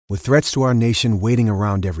With threats to our nation waiting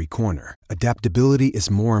around every corner, adaptability is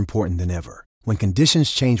more important than ever. When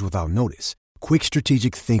conditions change without notice, quick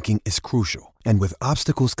strategic thinking is crucial. And with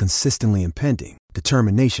obstacles consistently impending,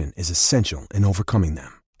 determination is essential in overcoming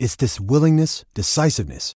them. It's this willingness,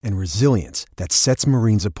 decisiveness, and resilience that sets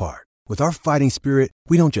Marines apart. With our fighting spirit,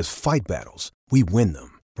 we don't just fight battles, we win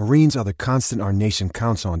them. Marines are the constant our nation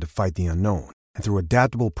counts on to fight the unknown. And through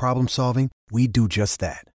adaptable problem solving, we do just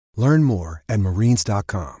that. Learn more at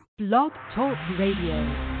marines.com. Blog Talk Radio.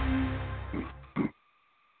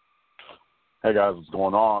 Hey guys, what's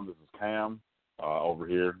going on? This is Cam over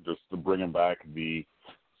here, just to bringing back the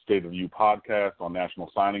State of You podcast on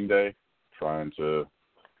National Signing Day, trying to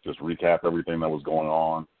just recap everything that was going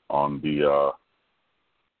on the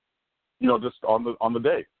just on the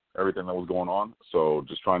day, everything that was going on. So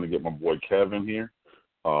just trying to get my boy Kev in here,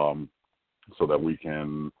 so that we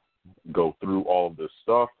can go through all of this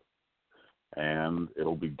stuff, and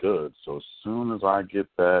it'll be good. So as soon as I get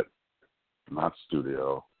that, not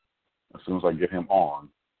studio, as soon as I get him on,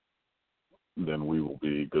 then we will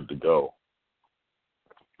be good to go.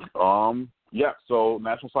 So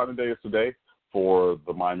National Signing Day is today for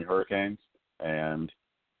the Miami Hurricanes, and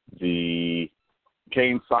the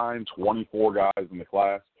Canes signed 24 guys in the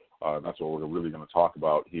class. That's what we're really going to talk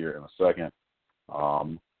about here in a second.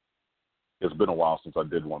 It's been a while since I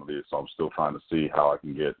did one of these, so I'm still trying to see how I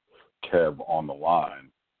can get Kev on the line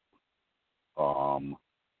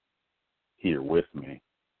here with me.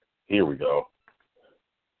 Here we go.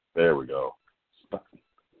 There we go.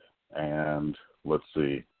 And let's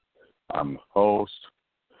see. I'm the host.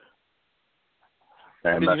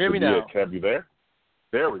 And can you hear me now? Kev, you there?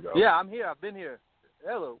 There we go. Yeah, I'm here. I've been here.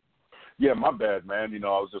 Hello. Yeah, my bad, man. I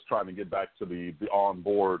was just trying to get back to the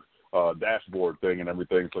on-board dashboard thing and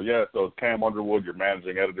everything. So it's Cam Underwood, your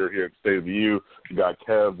managing editor here at State of You. You got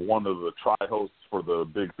Kev, one of the tri-hosts for the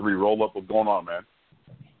Big Three roll-up. What's going on, man?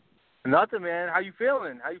 Nothing, man. How you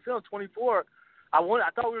feeling? 24? I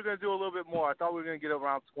thought we were going to do a little bit more. I thought we were going to get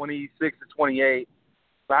around 26 to 28.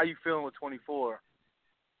 But how you feeling with 24?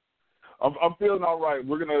 I'm feeling all right.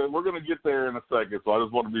 We're gonna get there in a second, so I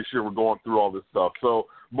just want to be sure we're going through all this stuff. So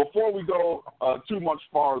before we go too much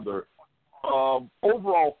farther,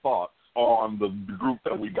 overall thoughts on the group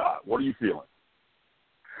that we got. What are you feeling?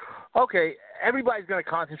 Okay, everybody's going to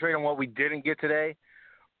concentrate on what we didn't get today,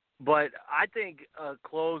 but I think a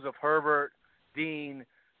close of Herbert, Dean,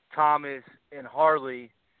 Thomas, and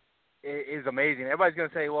Harley is amazing. Everybody's going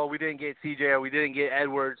to say, well, we didn't get CJ, or we didn't get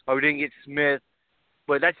Edwards, or we didn't get Smith.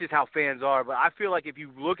 But that's just how fans are. But I feel like if you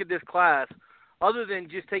look at this class, other than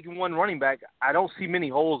just taking one running back, I don't see many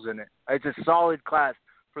holes in it. It's a solid class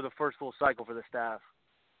for the first full cycle for the staff.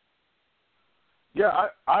 Yeah,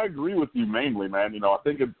 I agree with you mainly, man. I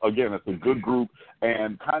think, it's a good group,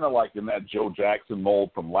 and kind of like in that Joe Jackson mold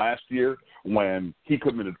from last year when he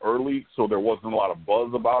committed early, so there wasn't a lot of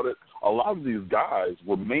buzz about it. A lot of these guys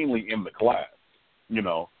were mainly in the class,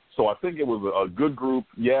 So I think it was a good group.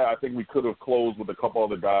 Yeah, I think we could have closed with a couple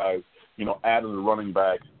other guys, added a running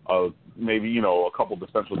back, maybe, a couple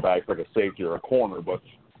defensive backs like a safety or a corner. But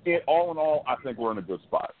all in all, I think we're in a good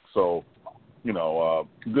spot. So,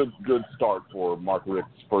 good start for Mark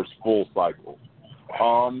Richt's first full cycle.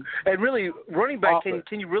 And really, running back,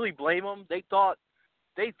 can you really blame them? They thought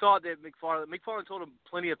that McFarland told them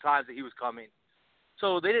plenty of times that he was coming.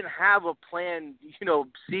 So they didn't have a plan,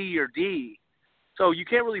 C or D. So you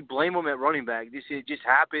can't really blame him at running back. It just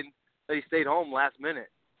happened that he stayed home last minute.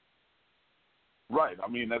 Right. I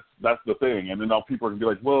mean, that's the thing. And then now people are going to be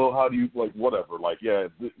like, well, how do you, whatever.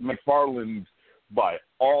 McFarland, by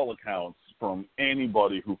all accounts, from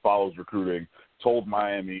anybody who follows recruiting, told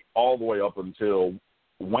Miami all the way up until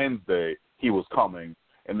Wednesday he was coming.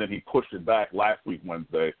 And then he pushed it back last week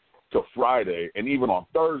Wednesday to Friday. And even on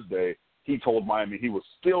Thursday, he told Miami he was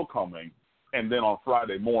still coming. And then on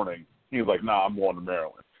Friday morning, he was like, nah, I'm going to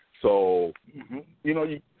Maryland. So,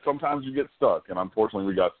 sometimes you get stuck, and unfortunately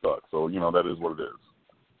we got stuck. So, that is what it is.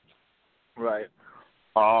 Right.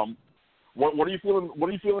 What are you feeling? What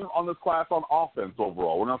are you feeling on this class on offense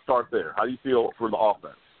overall? We're going to start there. How do you feel for the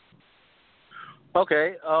offense?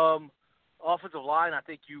 Okay. Offensive line, I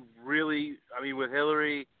think with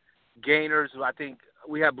Hillary, Gainers, I think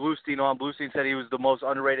we had Bluestein on. Bluestein said he was the most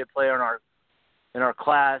underrated player in our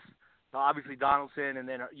class. Obviously Donaldson, and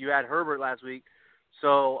then you had Herbert last week.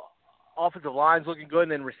 So offensive line's looking good.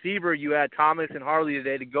 And then receiver, you had Thomas and Harley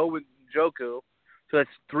today to go with Njoku. So that's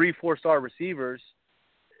 3 4-star receivers.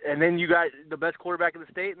 And then you got the best quarterback in the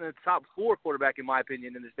state and the top 4 quarterback, in my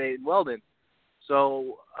opinion, in the state, in Weldon.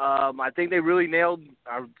 So I think they really nailed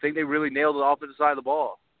the offensive side of the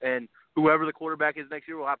ball. And whoever the quarterback is next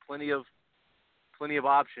year will have plenty of plenty of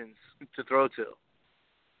options to throw to.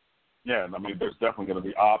 Yeah, I mean, there's definitely going to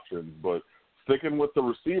be options, but sticking with the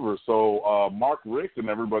receivers, so Mark Richt and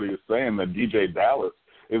everybody is saying that DJ Dallas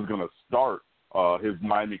is going to start his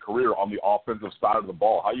Miami career on the offensive side of the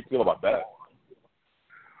ball. How you feel about that?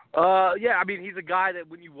 Yeah, I mean, he's a guy that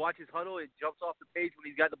when you watch his huddle, it jumps off the page when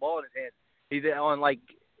he's got the ball in his hand. He's on, like,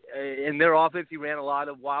 in their offense, he ran a lot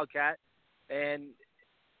of Wildcat, and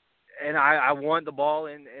I want the ball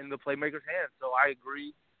in the playmaker's hands. So I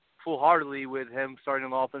agree full-heartedly with him starting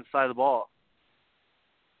on the offensive side of the ball.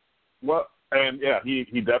 Well, and, yeah,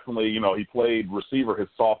 he definitely, he played receiver his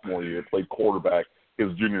sophomore year, played quarterback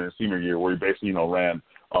his junior and senior year where he basically, ran,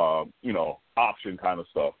 option kind of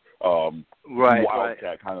stuff.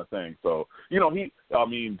 Wildcat kind of thing. So,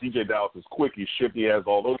 DJ Dallas is quick, he's shifty, he has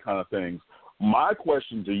all those kind of things. My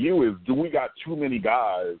question to you is, do we got too many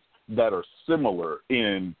guys that are similar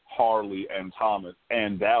in Harley and Thomas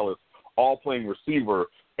and Dallas, all playing receiver,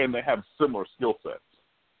 and they have similar skill sets?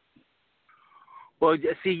 Well,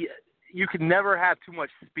 see, you can never have too much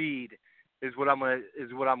speed, is what I'm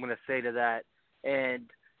gonna say to that. And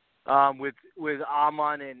with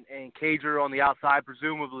Amon and Cager on the outside,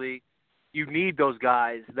 presumably, you need those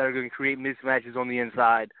guys that are going to create mismatches on the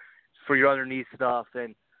inside for your underneath stuff.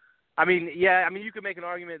 And you can make an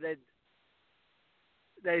argument that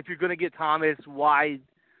if you're going to get Thomas, why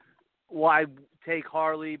take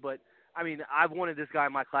Harley? But I mean, I've wanted this guy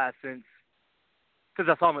in my class because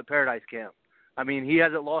I saw him at Paradise Camp. I mean, he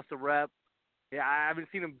hasn't lost a rep. Yeah, I haven't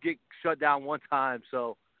seen him get shut down one time.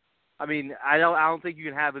 So, I mean, I don't think you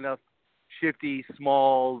can have enough shifty,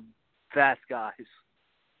 small, fast guys.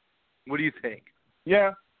 What do you think?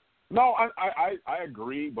 Yeah. No, I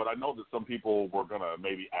agree, but I know that some people were going to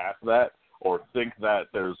maybe ask that or think that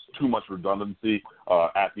there's too much redundancy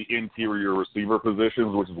at the interior receiver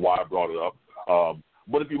positions, which is why I brought it up.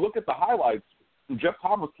 But if you look at the highlights, Jeff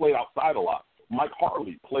Thomas played outside a lot. Mike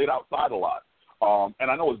Harley played outside a lot. And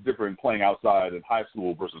I know it's different playing outside in high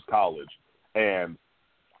school versus college. And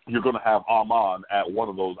you're going to have Amon at one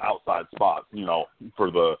of those outside spots, for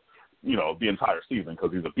the entire season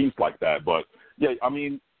because he's a beast like that. But, yeah, I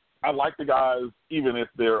mean, I like the guys, even if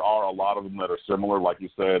there are a lot of them that are similar. Like you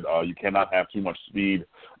said, you cannot have too much speed.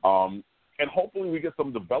 And hopefully we get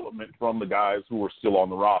some development from the guys who are still on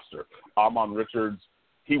the roster. Amon Richards,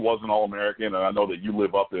 he was an All-American, and I know that you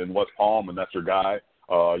live up in West Palm, and that's your guy.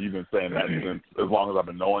 You've been saying that since as long as I've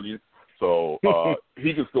been knowing you. So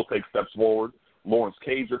he can still take steps forward. Lawrence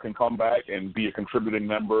Cager can come back and be a contributing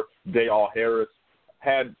member. Dayall Harris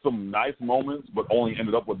had some nice moments, but only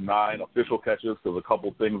ended up with 9 official catches because a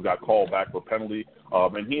couple things got called back for penalty.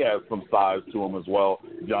 And he has some size to him as well.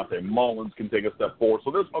 Deontay Mullins can take a step forward. So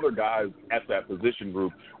there's other guys at that position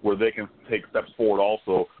group where they can take steps forward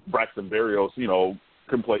also. Braxton Berrios,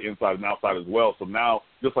 can play inside and outside as well. So now,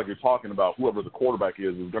 just like you're talking about, whoever the quarterback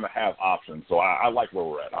is going to have options. So I like where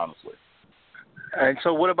we're at, honestly. And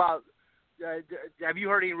so what about have you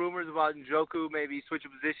heard any rumors about Njoku maybe switching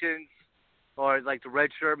positions or like the red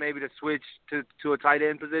shirt maybe to switch to a tight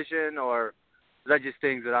end position, or is that just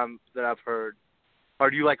things that I've heard? Or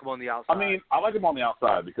do you like him on the outside? I mean, I like him on the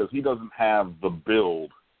outside because he doesn't have the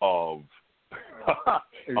build of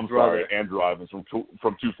I'm sorry, Andrew Ivins from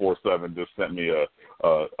 247 just sent me a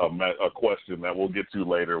question that we'll get to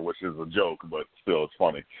later, which is a joke, but still it's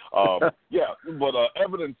funny.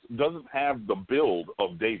 Evidence doesn't have the build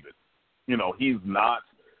of David. He's not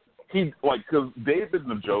 – because David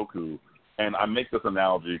Njoku, and I make this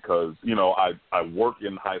analogy because, I work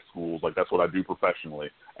in high schools, like that's what I do professionally,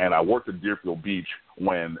 and I worked at Deerfield Beach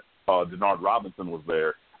when Denard Robinson was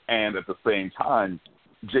there, and at the same time,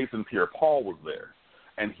 Jason Pierre-Paul was there,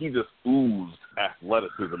 and he just oozed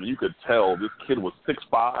athleticism. You could tell this kid was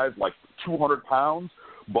 6'5", like 200 pounds,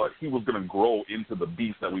 but he was going to grow into the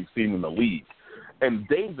beast that we've seen in the league. And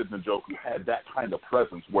David Njoku had that kind of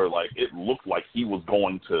presence where, like, it looked like he was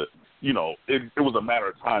going to, it was a matter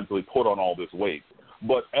of time until he put on all this weight.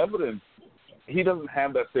 But evidence, he doesn't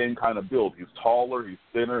have that same kind of build. He's taller, he's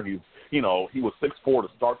thinner, he was 6'4" to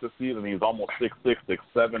start the season. He's almost 6'6",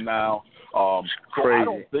 6'7" now. So I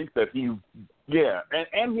don't think that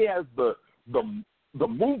and he has the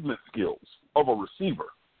movement skills of a receiver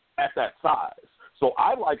at that size. So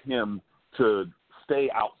I like him to stay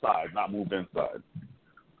outside, not move inside.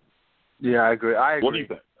 Yeah, I agree. What do you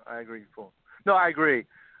think? I agree. No, I agree.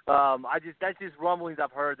 That's just rumblings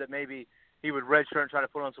I've heard that maybe he would redshirt and try to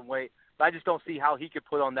put on some weight. But I just don't see how he could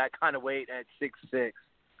put on that kind of weight at 6'6"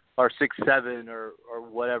 or 6'7" or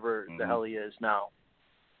whatever the hell he is now.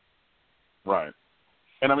 Right.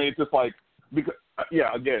 And I mean, it's just like, because,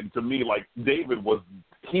 again, to me, like David was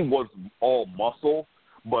all muscle,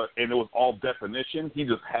 and it was all definition. He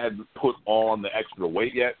just hadn't put on the extra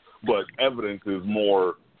weight yet. But Evidence is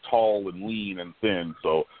more tall and lean and thin.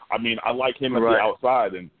 So, I mean, I like him at the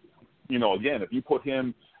outside. And, you know, again, if you put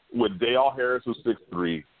him with Dale Harris, who's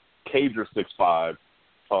 6'3", Cager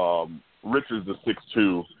 6'5", Richards is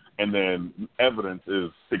 6'2", and then Evidence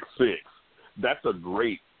is 6'6", that's a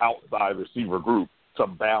great outside receiver group to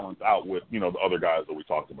balance out with, you know, the other guys that we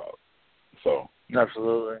talked about. So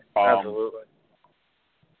absolutely.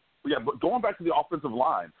 Yeah, but going back to the offensive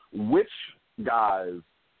line, which guys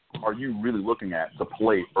are you really looking at to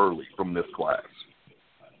play early from this class?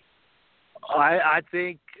 I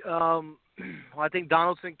think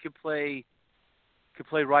Donaldson could play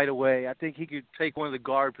right away. I think he could take one of the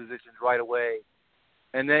guard positions right away.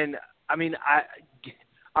 And then, I mean,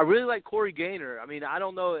 I really like Corey Gaynor. I mean, I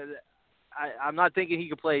don't know. I'm not thinking he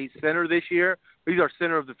could play center this year, but he's our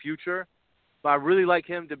center of the future. But I really like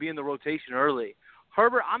him to be in the rotation early.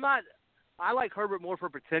 Herbert, I like Herbert more for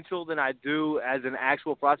potential than I do as an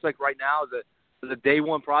actual prospect right now, as a day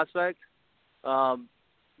one prospect.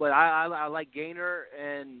 But I like Gaynor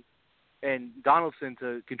and Donaldson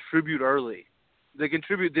to contribute early. They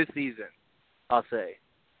contribute this season, I'll say.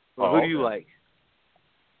 Well, who do you like?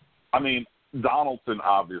 I mean, Donaldson,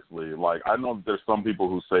 obviously. Like, I know that there's some people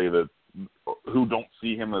who don't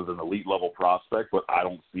see him as an elite level prospect, but I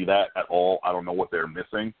don't see that at all. I don't know what they're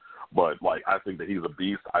missing. But, like, I think that he's a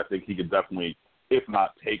beast. I think he could definitely, if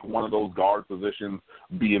not take one of those guard positions,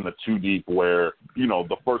 be in the two deep where, you know,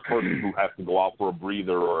 the first person who has to go out for a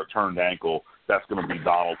breather or a turned ankle, that's going to be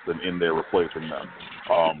Donaldson in there replacing them.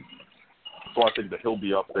 So I think that he'll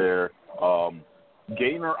be up there.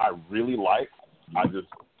 Gaynor I really like.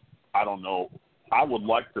 I don't know. I would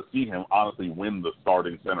like to see him, honestly, win the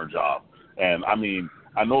starting center job. And, I mean,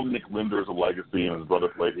 I know Nick Linder is a legacy and his brother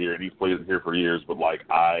played here, and he's played here for years, but, like,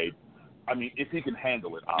 I mean, if he can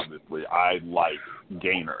handle it, obviously, I like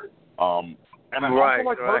Gaynor. And I also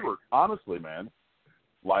like Herbert, honestly, man.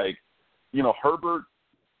 Like, you know, Herbert,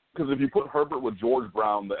 because if you put Herbert with George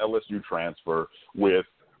Brown, the LSU transfer, with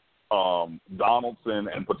Donaldson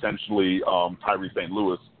and potentially Tyree St.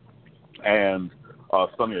 Louis and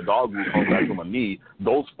Sonny Adogwu comes back from a knee,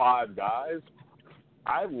 those five guys,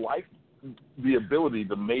 I like the ability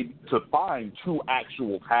to find two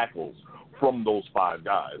actual tackles from those five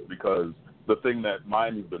guys, because the thing that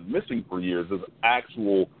Miami's been missing for years is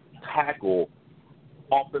actual tackle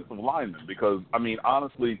offensive linemen. Because, I mean,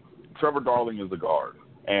 honestly, Trevor Darling is a guard.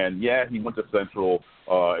 And, yeah, he went to Central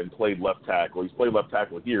and played left tackle. He's played left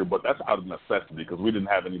tackle here, but that's out of necessity because we didn't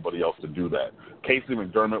have anybody else to do that. Casey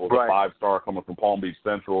McDermott was a five-star coming from Palm Beach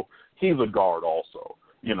Central. He's a guard also,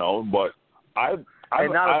 you know. But I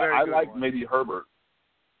like maybe Herbert.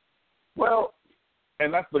 Well,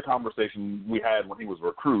 and that's the conversation we had when he was a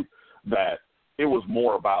recruit, that it was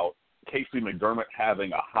more about Casey McDermott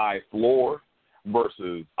having a high floor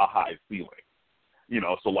versus a high ceiling. You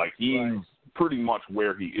know, so, like, he's pretty much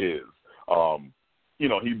where he is. You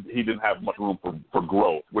know, he didn't have much room for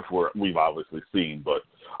growth, which we've obviously seen. But,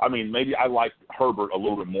 I mean, maybe I like Herbert a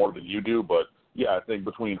little bit more than you do. But, yeah, I think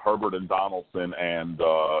between Herbert and Donaldson and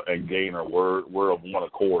Gaynor, we're of one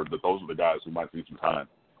accord that those are the guys who might see some time.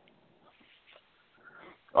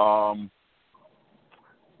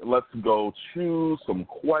 Let's go to some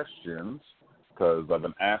questions, because I've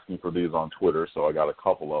been asking for these on Twitter, so I got a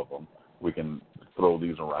couple of them. We can throw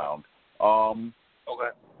these around. Okay.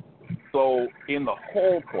 So in the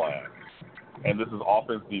whole class, and this is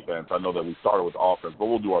offense, defense, I know that we started with offense, but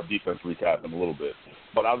we'll do our defense recap in a little bit.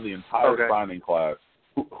 But out of the entire signing class,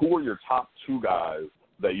 who are your top two guys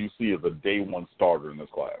that you see as a day one starter in this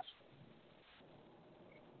class?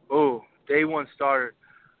 Oh, day one starter.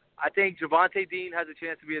 I think Javonte Dean has a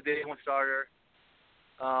chance to be a day one starter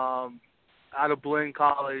out of Blinn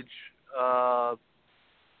College.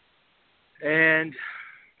 And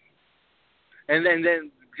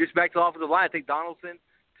then just back to the offensive line, I think Donaldson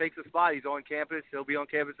takes a spot. He's on campus. He'll be on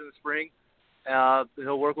campus in the spring.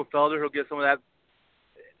 He'll work with Felder. He'll get some of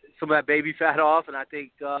that baby fat off, and I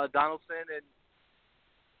think Donaldson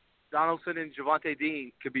and Javonte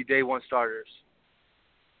Dean could be day one starters.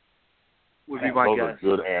 Would be my guess.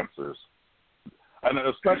 Those are good answers, and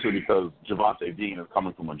especially because Javonte Dean is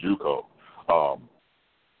coming from a JUCO.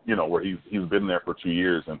 You know, where he's been there for 2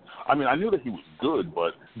 years. And, I mean, I knew that he was good,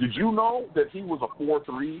 but did you know that he was a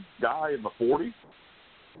 4.3 guy in the 40?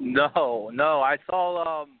 No. I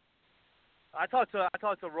saw I talked to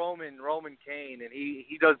Roman Kane, and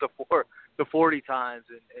he does the 40 times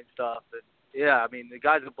and stuff. And, yeah, I mean, the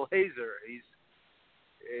guy's a blazer.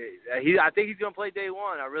 I think he's going to play day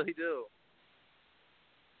one. I really do.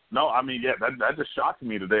 No, I mean, yeah, that just shocked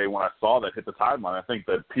me today when I saw that hit the timeline. I think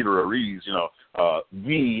that Peter Ariz,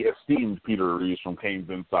 the esteemed Peter Ariz from Kane's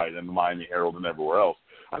Insight and the Miami Herald and everywhere else,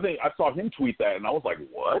 I think I saw him tweet that, and I was like,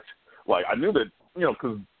 what? Like, I knew that,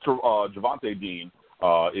 because Javonte Dean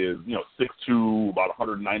is, 6'2", about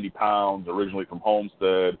 190 pounds, originally from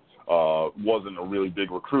Homestead, wasn't a really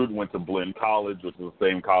big recruit, went to Blinn College, which is the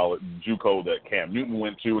same college, JUCO that Cam Newton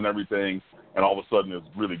went to and everything, and all of a sudden is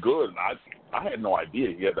really good. And I had no idea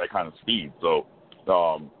he had that kind of speed. So,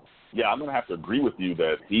 yeah, I'm going to have to agree with you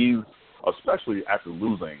that he's, especially after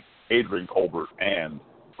losing Adrian Colbert and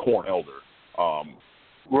Corn Elder,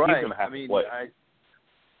 he's going to have to play.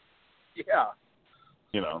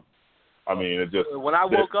 Yeah. I mean, it just when I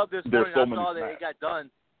woke up this morning, so I saw that it got done.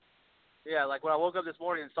 Yeah, like when I woke up this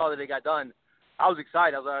morning and saw that it got done, I was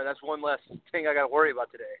excited. I was like, that's one less thing I got to worry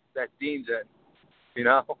about today. That Dean's in,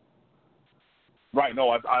 Right. No,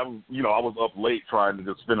 I was up late trying to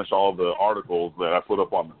just finish all the articles that I put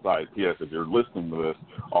up on the site. Yes, if you're listening to this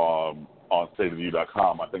on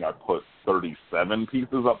stateofview.com, I think I put 37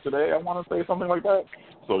 pieces up today. I want to say something like that.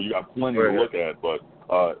 So you got plenty to look at. But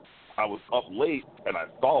I was up late and I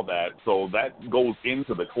saw that, so that goes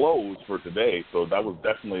into the close for today. So that was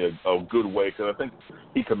definitely a good way, because I think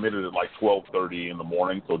he committed at like 12:30 in the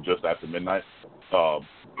morning, so just after midnight. So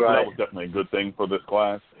that was definitely a good thing for this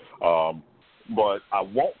class. But I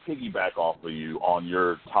won't piggyback off of you on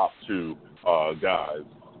your top two guys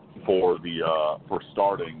for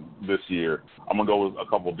starting this year. I'm gonna go with a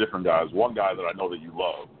couple of different guys. One guy that I know that you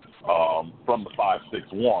love, from the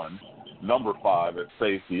 5'6", number 5 at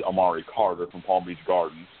safety, Amari Carter from Palm Beach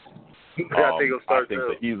Gardens. I think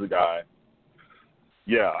that he's a guy.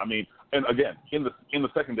 Yeah, I mean, and again, in the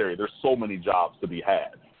secondary, there's so many jobs to be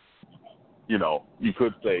had. You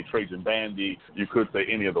could say Trajan Bandy, you could say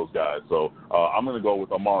any of those guys. So I'm going to go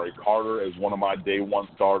with Amari Carter as one of my day one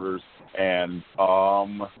starters. And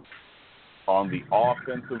on the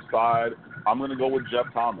offensive side, I'm going to go with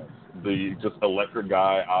Jeff Thomas, the just electric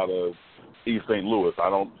guy out of East St. Louis.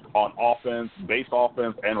 On offense, base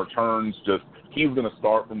offense and returns, he's going to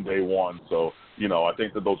start from day one. So, I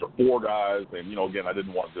think that those are 4 guys. And, again, I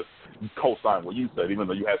didn't want to just co-sign what you said, even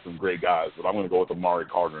though you had some great guys. But I'm going to go with Amari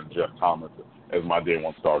Carter and Jeff Thomas as my day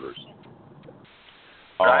one starters.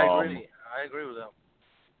 I agree with them.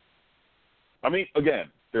 I mean, again,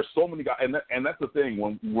 there's so many guys. And that's the thing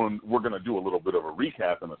when we're going to do a little bit of a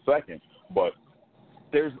recap in a second. But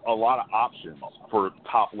there's a lot of options for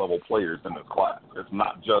top-level players in this class. It's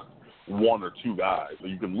not just 1 or 2 guys. So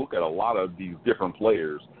you can look at a lot of these different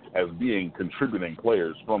players as being contributing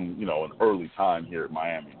players from, an early time here at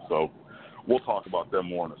Miami. So we'll talk about them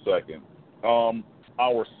more in a second.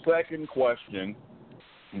 Our second question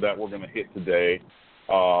that we're going to hit today,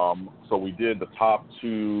 so we did the top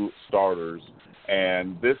 2 starters,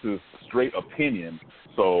 and this is straight opinion,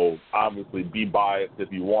 so obviously be biased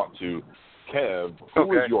if you want to. Kev,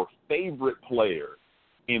 who is your favorite player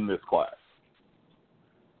in this class?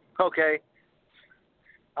 Okay.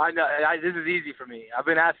 I know. This is easy for me. I've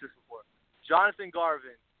been asked this before. Jonathan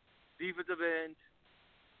Garvin, defensive end,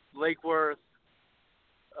 Lake Worth.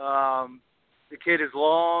 The kid is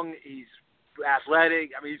long. He's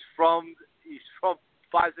athletic. I mean, he's from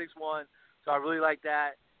 5'6", so I really like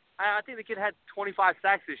that. I think the kid had 25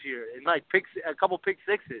 sacks this year and a couple pick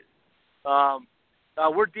sixes.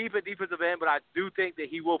 We're deep at defensive end, but I do think that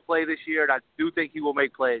he will play this year, and I do think he will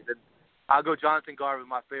make plays. And I'll go Jonathan Garvin,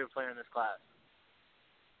 my favorite player in this class.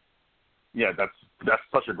 Yeah, that's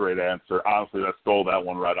such a great answer. Honestly, that stole that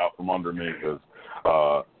one right out from under me because,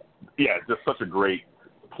 just such a great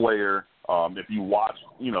player. If you watch,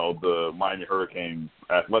 the Miami Hurricanes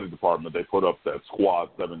athletic department, they put up that Squad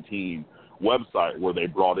 17 website where they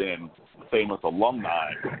brought in famous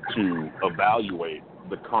alumni to evaluate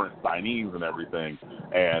the current signees and everything.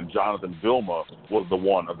 And Jonathan Vilma was the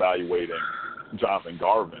one evaluating Jonathan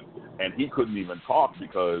Garvin. And he couldn't even talk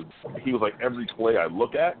because he was like, every play I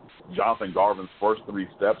look at, Jonathan Garvin's first 3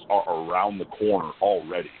 steps are around the corner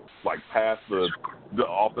already, like past the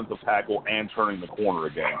offensive tackle and turning the corner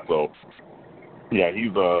again. So, yeah,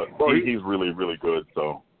 he's really, really good.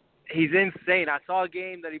 So he's insane. I saw a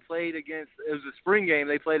game that he played against. It was a spring game.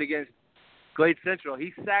 They played against Glade Central.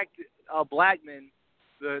 He sacked Blackman,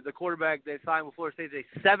 the quarterback they signed with Florida State,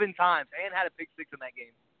 7 times and had a pick 6 in that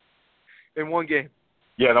game, in one game.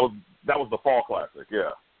 Yeah, that was the Fall Classic,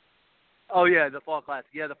 yeah. Oh, yeah, the Fall Classic.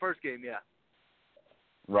 Yeah, the first game, yeah.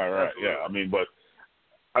 Right, yeah. I mean, but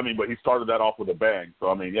he started that off with a bang.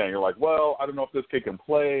 So, I mean, yeah, you're like, well, I don't know if this kid can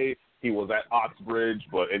play. He was at Oxbridge,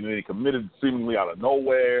 and then he committed seemingly out of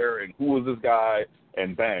nowhere. And who is this guy?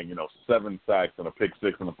 And bang, 7 sacks and a pick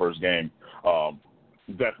 6 in the first game.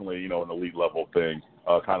 definitely, an elite level thing,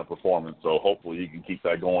 kind of performance. So hopefully he can keep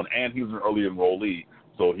that going. And he's an early enrollee,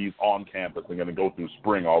 so he's on campus and going to go through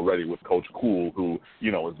spring already with Coach Cool, who,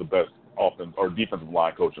 is the best offense or defensive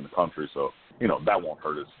line coach in the country. So, that won't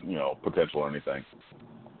hurt his, potential or anything.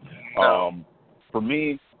 For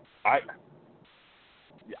me,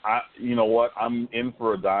 you know what? I'm in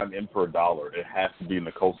for a dime, in for a dollar. It has to be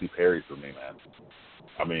N'Kosi Perry for me, man.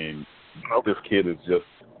 I mean, this kid is just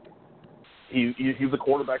he's the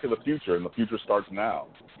quarterback of the future, and the future starts now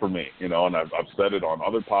for me. And I've said it on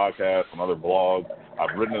other podcasts, on other blogs.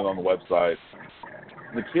 I've written it on the website.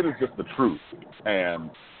 The kid is just the truth,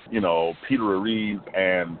 and Peter Ariz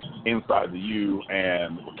and Inside the U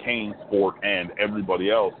and Kane Sport and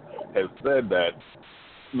everybody else has said that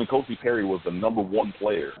N'Kosi Perry was the number one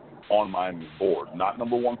player on Miami's board, not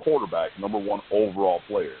number one quarterback, number one overall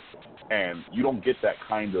player. And you don't get that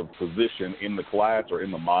kind of position in the class or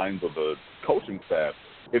in the minds of the coaching staff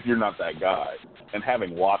if you're not that guy. And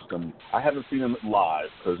having watched him, I haven't seen him live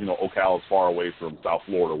because, Ocala is far away from South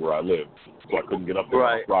Florida where I live, so I couldn't get up there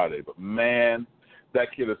on Friday. But, man, that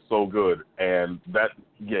kid is so good. And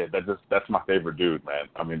that's my favorite dude, man.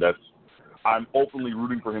 I mean, I'm openly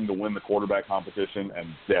rooting for him to win the quarterback competition, and,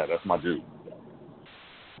 that's my dude.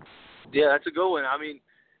 Yeah, that's a good one. I mean,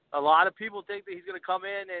 a lot of people think that he's going to come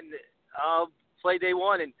in and play day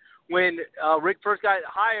one. And when Rick first got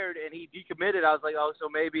hired and he decommitted, I was like, so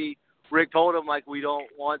maybe Rick told him, like, we don't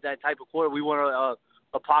want that type of quarterback. We want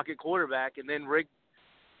a pocket quarterback. And then Rick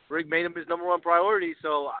made him his number one priority.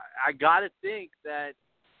 So I got to think that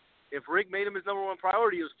if Rick made him his number one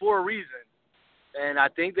priority, it was for a reason. And I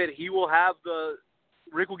think that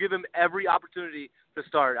Rick will give him every opportunity to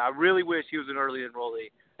start. I really wish he was an early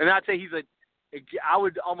enrollee. And I'd say I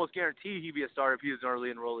would almost guarantee he'd be a starter if he was an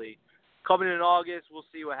early enrollee. Coming in August, we'll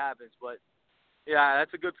see what happens. But, yeah,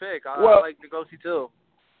 that's a good pick. I like N'Kosi too.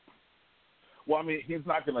 Well, I mean, he's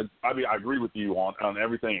not going to – I mean, I agree with you on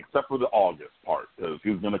everything except for the August part because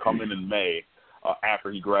he's going to come in May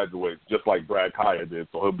after he graduates, just like Brad Kaya did,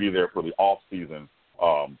 so he'll be there for the off-season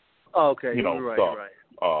okay.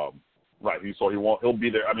 Right. Right. So he'll be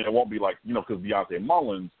there. I mean, it won't be like, because Deontay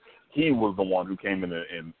Mullins, he was the one who came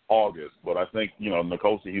in August. But I think,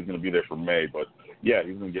 N'Kosi, he's going to be there for May. But, yeah,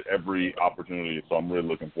 he's going to get every opportunity. So I'm really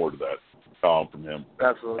looking forward to that from him.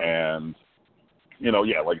 Absolutely. And,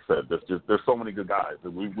 like I said, there's so many good guys.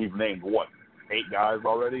 We've named, 8 guys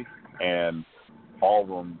already? And all of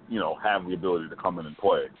them, have the ability to come in and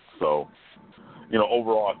play. So,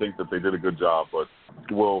 overall, I think that they did a good job. But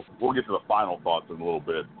we'll get to the final thoughts in a little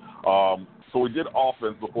bit. So we did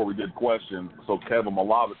offense before we did questions. So, Kev, I'm going to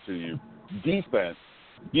lob it to you.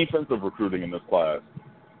 Defensive recruiting in this class,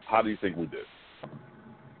 how do you think we did?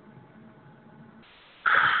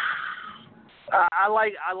 I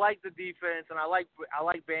like the defense, and I like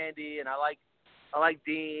Bandy, and I like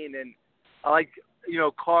Dean, and I like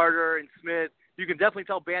Carter and Smith. You can definitely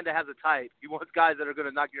tell Banda has a type. He wants guys that are going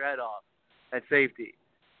to knock your head off at safety.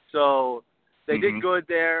 So they did good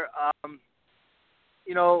there.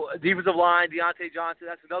 Defensive line, Deontay Johnson,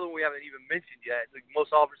 that's another one we haven't even mentioned yet. The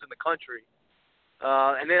most offers in the country.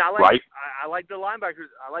 And then I like the linebackers.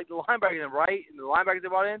 I like the linebackers and the linebackers they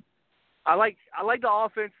brought in. I like the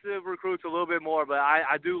offensive recruits a little bit more, but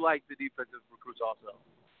I do like the defensive recruits also.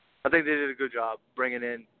 I think they did a good job bringing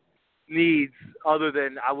in needs other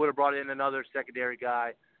than I would have brought in another secondary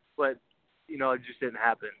guy, but it just didn't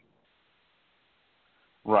happen.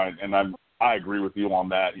 Right, and I agree with you on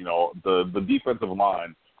that. The defensive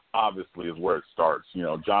line obviously is where it starts.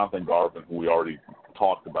 Jonathan Garvin, who we already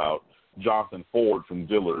talked about, Jonathan Ford from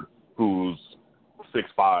Dillard, who's 6'5",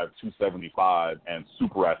 275, and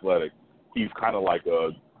super athletic. He's kind of like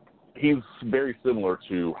he's very similar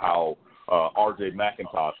to how R.J.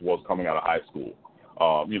 McIntosh was coming out of high school.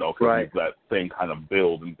 Because he's that same kind of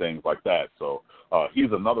build and things like that. So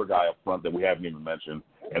he's another guy up front that we haven't even mentioned.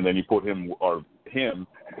 And then you put him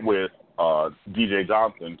with DJ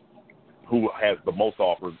Johnson, who has the most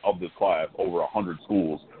offers of this class, over 100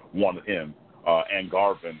 schools wanted him, and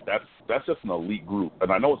Garvin. That's just an elite group. And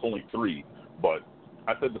I know it's only 3, but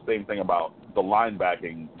I said the same thing about the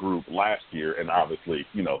linebacking group last year, and obviously,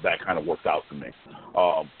 that kind of worked out to me.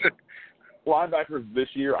 Linebackers this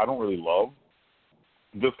year I don't really love,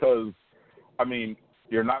 just because, I mean,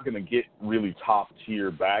 you're not going to get really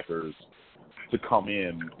top-tier backers to come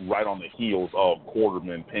in right on the heels of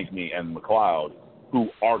Quarterman, Pinkney, and McLeod, who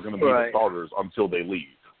are going to be the starters until they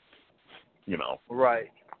leave, Right.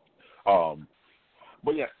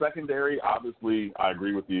 But, yeah, secondary, obviously, I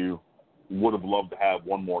agree with you. Would have loved to have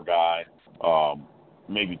one more guy,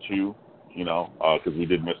 maybe 2, because we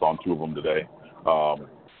did miss on 2 of them today.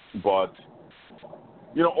 But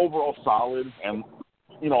overall solid. And,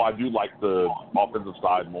 I do like the offensive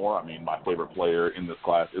side more. I mean, my favorite player in this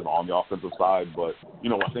class is on the offensive side. But,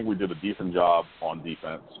 I think we did a decent job on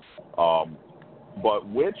defense. But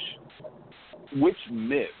which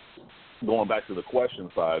miss, going back to the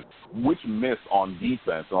question side, which miss on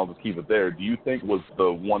defense, and I'll just keep it there, do you think was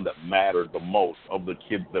the one that mattered the most of the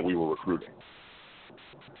kids that we were recruiting?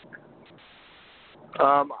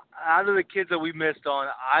 Out of the kids that we missed on,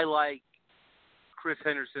 I like Chris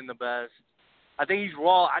Henderson the best. I think he's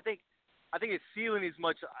raw. I think his ceiling is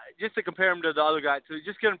much, just to compare him to the other guys, so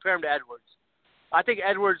just compare him to Edwards. I think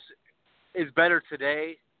Edwards is better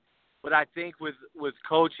today, but I think with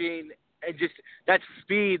coaching and just that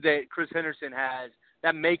speed that Chris Henderson has,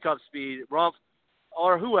 that makeup speed, Rumpf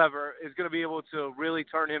or whoever is going to be able to really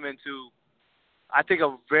turn him into, I think,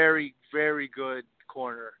 a very, very good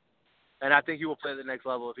corner. And I think he will play at the next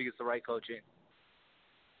level if he gets the right coaching.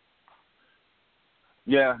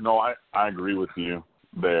 Yeah, no, I agree with you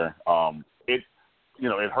there. It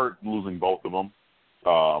hurt losing both of them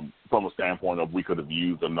from a standpoint of we could have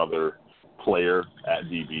used another player at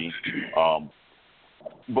DB.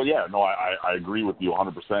 But, yeah, no, I agree with you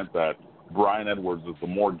 100% that Brian Edwards is the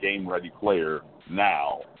more game-ready player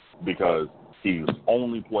now because he's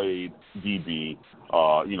only played DB.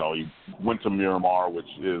 He went to Miramar, which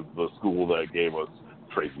is the school that gave us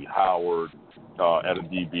Tracy Howard at a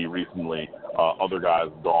DB recently. Other guys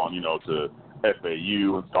have gone, to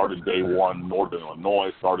FAU and started day one. Northern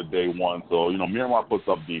Illinois started day one. So, Miramar puts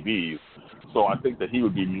up DBs. So I think that he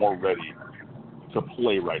would be more ready to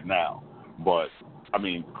play right now. But, I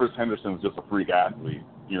mean, Chris Henderson's just a freak athlete.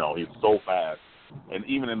 He's so fast. And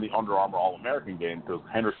even in the Under Armour All-American game, because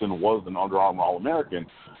Henderson was an Under Armour All-American,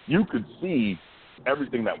 you could see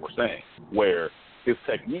everything that we're saying, where his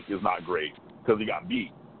technique is not great because he got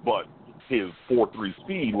beat, but his 4.3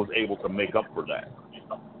 speed was able to make up for that,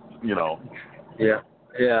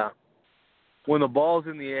 Yeah. When the ball's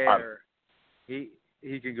in the air, he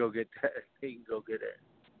can go get that. He can go get it.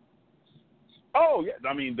 Oh, yeah.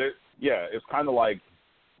 I mean, it's kind of like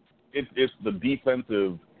it's the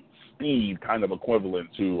defensive speed kind of equivalent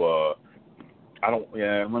to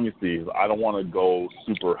let me see. I don't want to go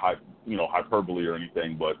super hyperbole or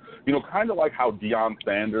anything, but kind of like how Deion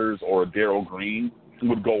Sanders or Darryl Green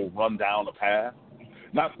would go run down a pass.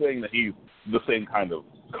 Not saying that he's the same kind of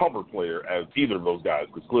cover player as either of those guys,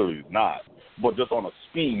 because clearly he's not. But just on a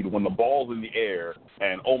speed, when the ball's in the air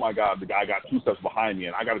and, oh, my God, the guy got 2 steps behind me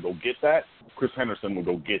and I got to go get that, Chris Henderson will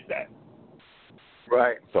go get that.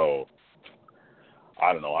 Right. So,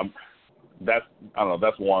 I don't know. That's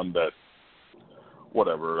one that,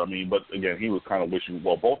 whatever. I mean, but, again, he was kind of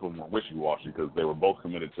both of them were wishy-washy because they were both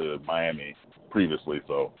committed to Miami previously.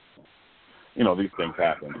 So, these things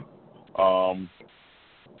happen.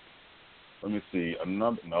 Let me see.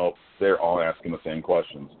 No, they're all asking the same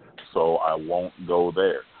questions, so I won't go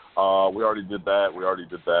there. We already did that.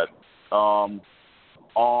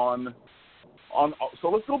 So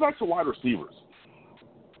let's go back to wide receivers.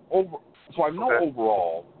 So I know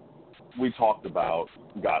overall we talked about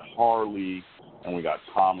we got Harley and we got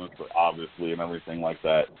Thomas, obviously, and everything like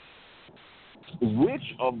that.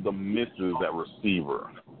 Which of the misses at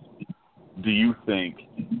receiver do you think,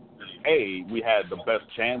 A, we had the best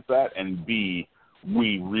chance at, and B,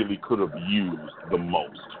 we really could have used the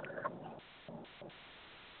most?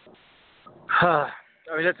 I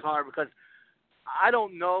mean, that's hard because I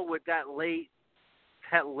don't know what that late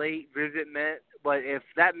visit meant, but if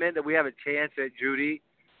that meant that we have a chance at Judy,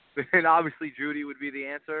 then obviously Judy would be the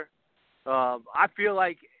answer. I feel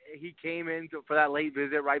like he came in for that late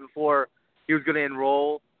visit right before he was going to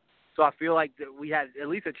enroll. So I feel like that we had at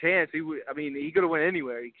least a chance. He could have went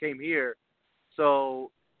anywhere. He came here.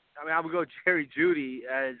 So, I would go Jerry Jeudy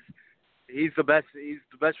as he's the best. He's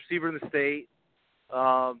the best receiver in the state.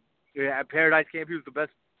 At Paradise Camp, he was the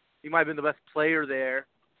best. He might have been the best player there.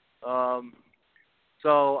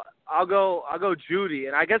 So I'll go Jeudy,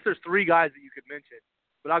 and I guess there's 3 guys that you could mention,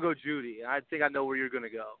 but I'll go Jeudy. And I think I know where you're going to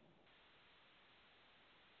go.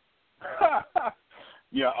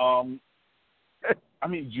 Yeah. I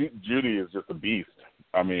mean, Jeudy is just a beast.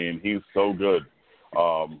 I mean, he's so good.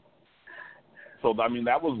 So, I mean,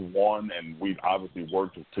 that was one, and we've obviously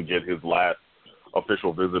worked to get his last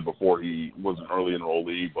official visit before he was an early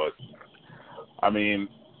enrollee. But, I mean,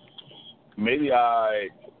 maybe I'm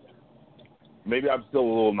still a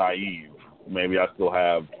little naive. Maybe I still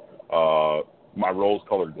have my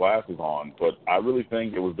rose-colored glasses on. But I really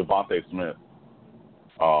think it was Devontae Smith.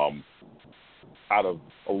 Out of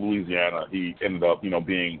Louisiana, he ended up,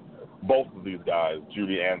 being both of these guys,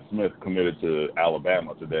 Jeudy and Smith, committed to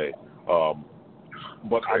Alabama today.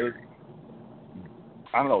 But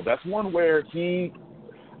I don't know. That's one where he,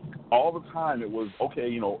 all the time, it was, okay,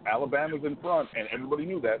 you know, Alabama's in front, and everybody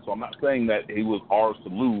knew that, so I'm not saying that it was ours to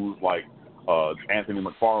lose like Anthony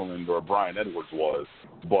McFarland or Brian Edwards was,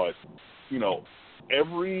 but, you know,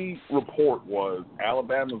 every report was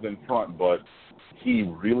Alabama's in front, but he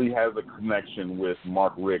really has a connection with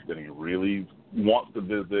Mark Richt, and he really wants to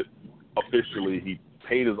visit officially. He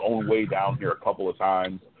paid his own way down here a couple of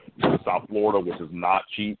times to South Florida, which is not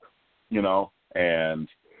cheap, you know, and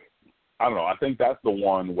I don't know. I think that's the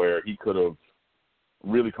one where he could have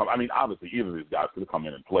really come. I mean, obviously, either of these guys could have come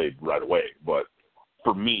in and played right away, but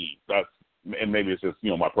for me, that's, and maybe it's just,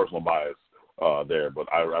 you know, my personal bias there, but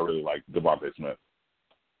I really like Devontae Smith.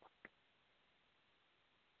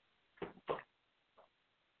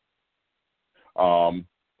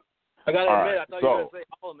 I got to admit, I thought you were going to say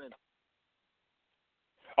Holloman.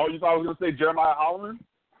 Oh, you thought I was going to say Jeremiah Holloman?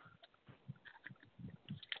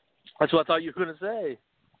 That's what I thought you were going to say.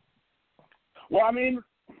 Well, I mean,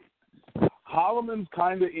 Holloman's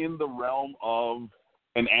kind of in the realm of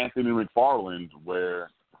an Anthony McFarland where,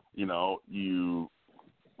 you know,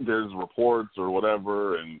 there's reports or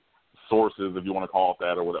whatever and sources, if you want to call it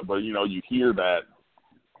that or whatever, but, you know, you hear that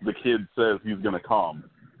the kid says he's going to come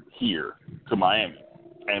here to Miami.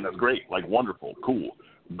 And that's great, like wonderful, cool.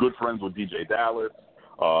 Good friends with DJ Dallas.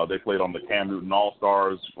 They played on the Cam Newton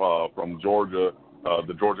All-Stars from Georgia,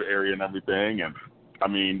 the Georgia area and everything. And, I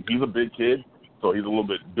mean, he's a big kid, so he's a little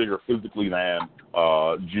bit bigger physically than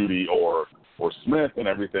Judy or Smith and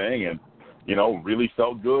everything. And, you know, really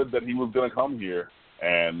felt good that he was going to come here.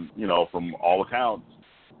 And, you know, from all accounts,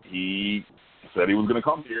 he said he was going to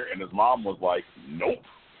come here, and his mom was like, nope.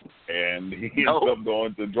 And he ended up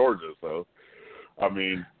going to Georgia. So, I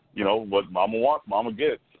mean, you know, what mama wants, mama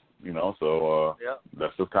gets, you know. So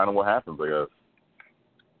that's just kind of what happens, I guess.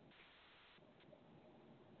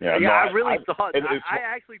 Yeah, no, I really thought, I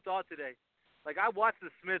actually thought today, like I watched the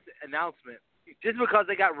Smith announcement, just because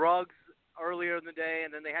they got Ruggs earlier in the day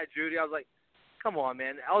and then they had Judy, I was like, come on,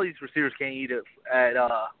 man, all these receivers can't eat it at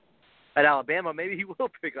Alabama. Maybe he will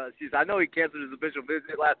pick us. I know he canceled his official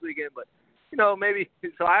visit last weekend, but, you know, maybe.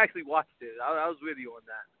 So I actually watched it. I was with you on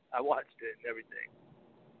that. I watched it and everything.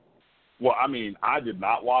 Well, I mean, I did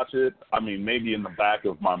not watch it. I mean, maybe in the back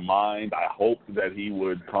of my mind, I hoped that he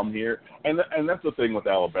would come here. And that's the thing with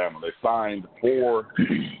Alabama. They signed four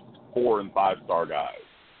and 5-star guys.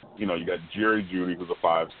 You know, you got Jerry Judy, who's a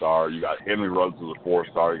 5-star. You got Henry Ruggs, who's a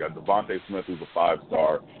 4-star. You got Devontae Smith, who's a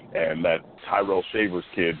 5-star. And that Tyrell Shavers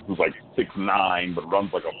kid, who's like 6'9", but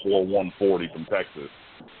runs like a 4.1 40 from Texas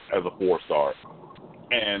as a 4-star.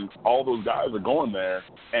 And all those guys are going there,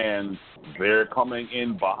 and they're coming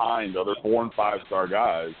in behind other 4- and 5-star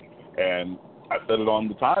guys. And I said it on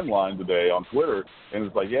the timeline today on Twitter, and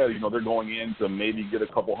it's like, yeah, you know, they're going in to maybe get a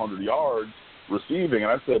couple hundred yards receiving.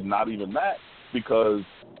 And I said not even that, because,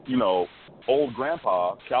 you know, old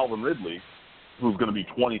grandpa Calvin Ridley, who's going to be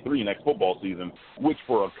 23 next football season, which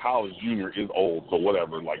for a college junior is old, so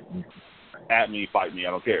whatever, like, at me, fight me, I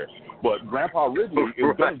don't care. But Grandpa Ridley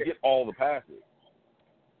is going to get all the passes.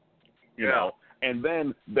 You know, and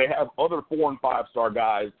then they have other 4- and 5-star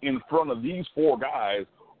guys in front of these 4 guys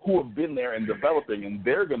who have been there and developing, and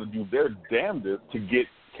they're going to do their damnedest to get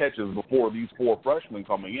catches before these 4 freshmen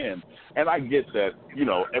coming in. And I get that, you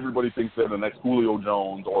know, everybody thinks they're the next Julio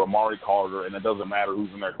Jones or Amari Carter, and it doesn't matter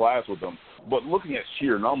who's in their class with them. But looking at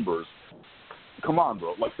sheer numbers, come on,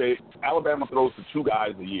 bro. Like, Alabama throws to 2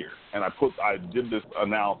 guys a year, and I did this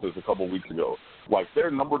analysis a couple weeks ago. Like,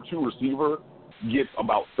 their number 2 receiver gets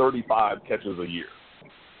about 35 catches a year.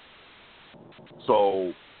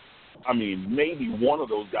 So, I mean, maybe one of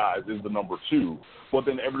those guys is the number 2, but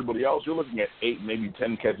then everybody else, you're looking at 8, maybe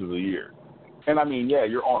 10 catches a year. And, I mean, yeah,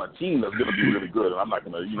 you're on a team that's going to be really good, and I'm not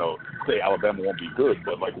going to, you know, say Alabama won't be good,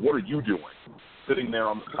 but, like, what are you doing? Sitting there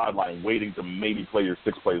on the sideline waiting to maybe play your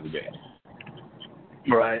 6 plays a game.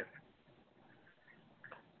 Right.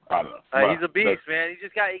 I don't know. He's a beast, man.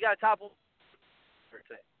 He got top.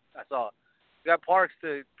 That's all. You got Parks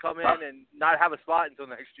to come in and not have a spot until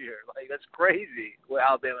next year. Like, that's crazy what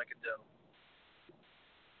Alabama can do.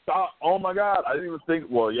 Oh my God! I didn't even think.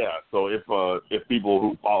 Well, yeah. So if people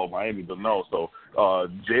who follow Miami don't know, so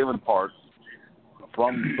Jalen Parks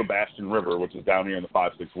from Sebastian River, which is down here in the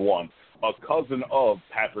 561, a cousin of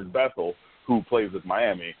Patrick Bethel, who plays at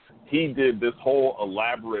Miami. He did this whole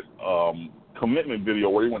elaborate commitment video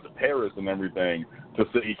where he went to Paris and everything to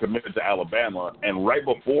say he committed to Alabama. And right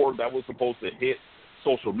before that was supposed to hit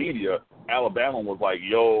social media, Alabama was like,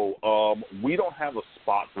 yo, we don't have a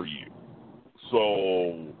spot for you.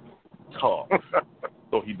 So tough.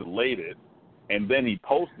 So he delayed it. and then he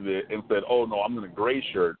posted it and said, oh, no, I'm in a gray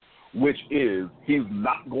shirt, which is he's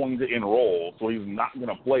not going to enroll, so he's not going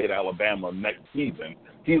to play at Alabama next season.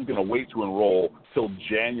 He's going to wait to enroll till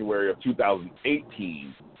January of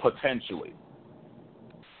 2018, potentially,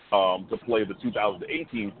 to play the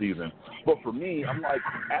 2018 season. But for me, I'm like,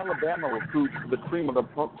 Alabama recruits the cream of the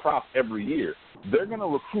crop every year. They're going to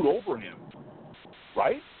recruit over him,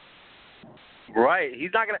 right? Right.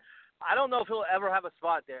 He's not going to – I don't know if he'll ever have a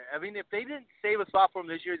spot there. I mean, if they didn't save a spot for him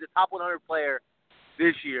this year, he's a top 100 player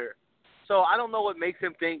this year. So I don't know what makes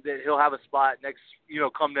him think that he'll have a spot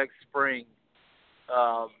come next spring.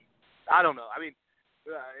 I don't know. I mean,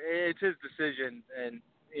 it's his decision, and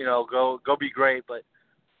go be great. But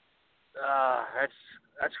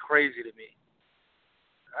that's crazy to me.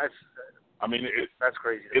 That's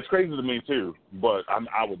crazy. It's crazy to me too. But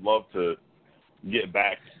I would love to get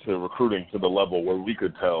back to recruiting to the level where we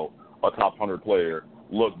could tell a top 100 player,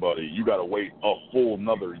 look, buddy, you got to wait a full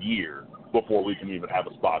another year before we can even have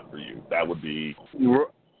a spot for you. That would be,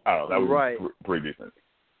 I don't know, that would be pretty decent.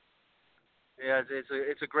 Yeah,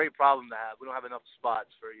 it's a great problem to have. We don't have enough spots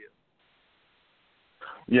for you.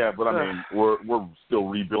 Yeah, but I mean, we're still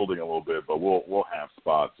rebuilding a little bit, but we'll have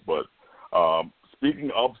spots. But speaking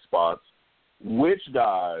of spots, which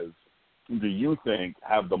guys do you think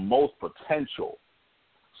have the most potential?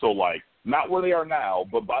 So, like, not where they are now,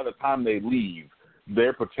 but by the time they leave,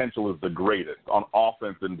 their potential is the greatest on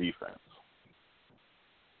offense and defense.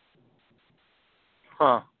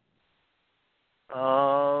 Huh.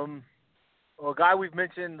 Well, a guy we've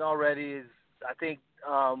mentioned already is I think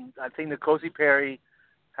N'Kosi Perry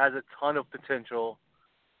has a ton of potential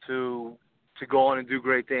to go on and do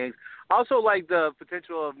great things. I also like the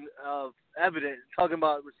potential of Evidence, talking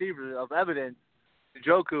about receivers, of Evidence,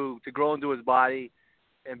 Njoku, to grow into his body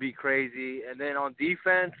and be crazy. And then on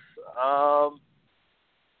defense,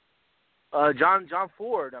 John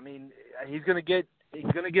Ford. I mean, he's gonna get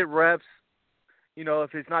reps.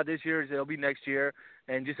 If it's not this year, it'll be next year.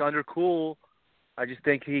 And just under Cool, I just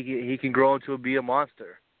think he can grow into be a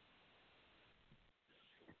monster.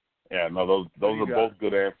 Yeah, no, those are both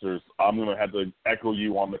good answers. I'm gonna have to echo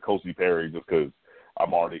you on N'Kosi Perry just because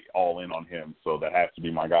I'm already all in on him. So that has to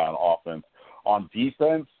be my guy on offense. On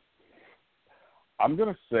defense, I'm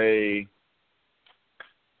gonna say,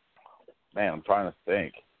 man, I'm trying to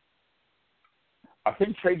think. I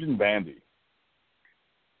think Trajan Bandy.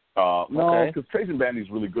 No, because Trajan Bandy's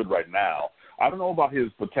really good right now. I don't know about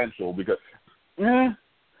his potential because,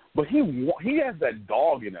 but he has that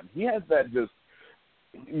dog in him. He has that just.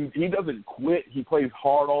 He doesn't quit. He plays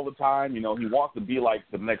hard all the time. He wants to be like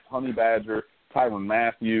the next Honey Badger, Tyrann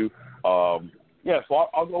Mathieu. So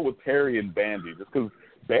I'll go with Perry and Bandy just because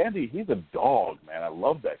Bandy, he's a dog, man. I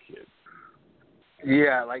love that kid.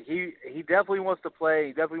 Yeah, like he definitely wants to play.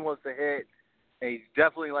 He definitely wants to hit. And he's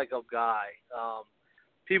definitely like a guy.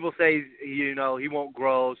 People say he won't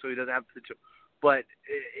grow, so he doesn't have potential, but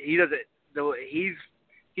he doesn't.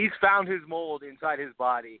 He's found his mold inside his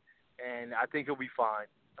body, and I think he'll be fine.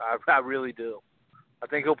 I really do. I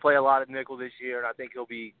think he'll play a lot of nickel this year, and I think he'll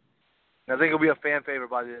be a fan favorite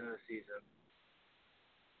by the end of the season.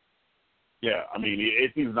 Yeah, I mean,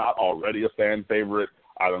 if he's not already a fan favorite,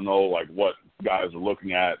 I don't know like what guys are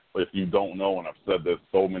looking at. If you don't know, and I've said this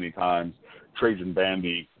so many times, Trajan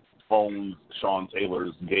Bandy owns Sean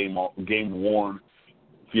Taylor's game-worn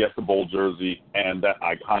Fiesta Bowl jersey and that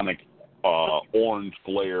iconic orange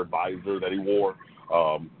flare visor that he wore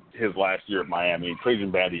his last year at Miami. Trajan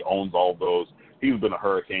Bandy owns all those. He's been a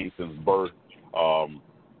Hurricane since birth.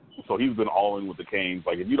 So he's been all in with the Canes.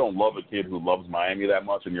 Like, if you don't love a kid who loves Miami that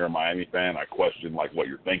much and you're a Miami fan, I question, like, what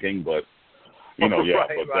you're thinking. But, that's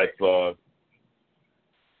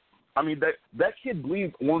I mean, that kid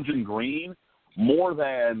bleeds orange and green more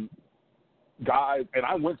than guys, and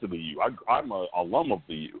I went to the U. I'm an alum of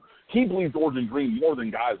the U. He bleeds orange and green more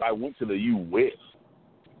than guys I went to the U with.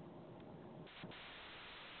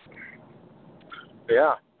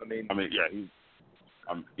 Yeah,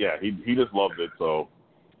 he just loved it. So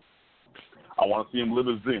I want to see him live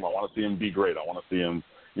his dream. I want to see him be great. I want to see him,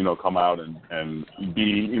 come out and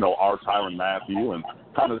be, our Tyrann Mathieu and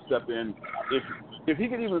kind of step in. If he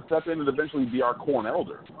could even step in and eventually be our Corn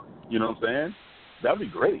Elder, you know what I'm saying? That'd be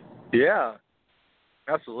great. Yeah,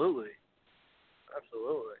 absolutely.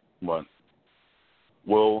 But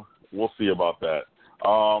we'll see about that.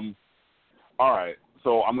 All right.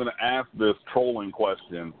 So I'm going to ask this trolling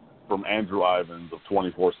question from Andrew Ivins of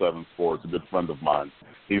 24/7 Sports, a good friend of mine.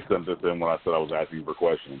 He sent this in when I said I was asking for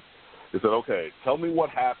questions. He said, okay, tell me what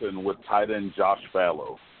happened with tight end Josh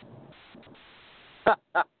Fallow.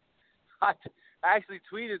 I actually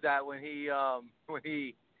tweeted that when he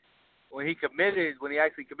when he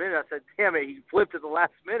actually committed, I said, damn it, he flipped at the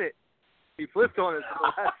last minute. He flipped on us at the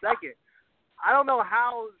last second. I don't know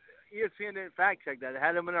how ESPN didn't fact check that. It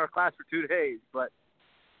had him in our class for 2 days, but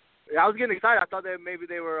I was getting excited. I thought that maybe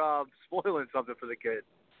they were spoiling something for the kid.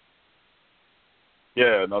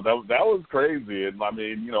 Yeah, no, that was crazy. And I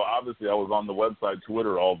mean, obviously I was on the website,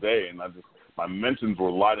 Twitter all day, and my mentions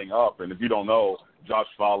were lighting up. And if you don't know, Josh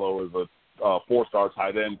Follow is a 4-star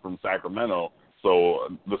tight end from Sacramento,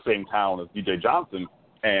 so the same town as DJ Johnson.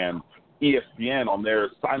 And ESPN on their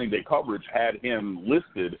signing day coverage had him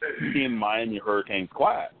listed in Miami Hurricanes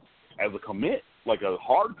class as a commit, like a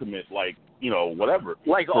hard commit, like whatever.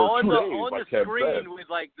 Like for on 2 the days, on like the Kev screen said. with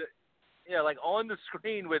like on the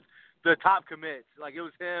screen with the top commits. Like it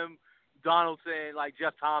was him, Donaldson, like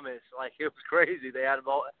Jeff Thomas. Like it was crazy. They had him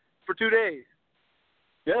all for 2 days.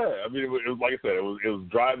 Yeah, I mean, it was like I said, it was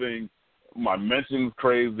driving my mentions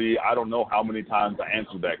crazy. I don't know how many times I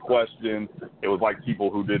answered that question. It was like people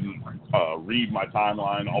who didn't read my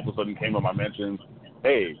timeline all of a sudden came to my mentions.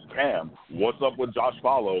 Hey, Cam, what's up with Josh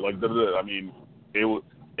Follow? Like, I mean, it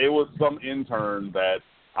was some intern that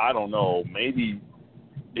I don't know. Maybe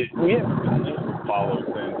we haven't been listening to Follow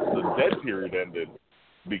since the dead period ended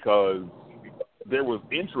because there was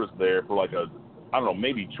interest there for like I don't know,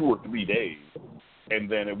 maybe 2 or 3 days, and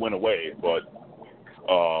then it went away. But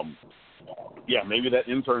yeah, maybe that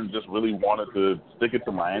intern just really wanted to stick it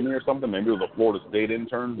to Miami or something. Maybe it was a Florida State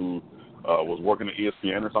intern who was working at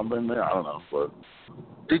ESPN or something there. I don't know. But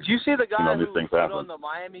did you see the guy who put happen. on the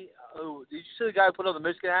Miami? Oh, did you see the guy who put on the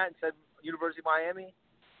Michigan hat and said University of Miami?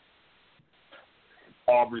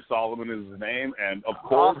 Aubrey Solomon is his name, and of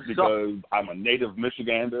course, because I'm a native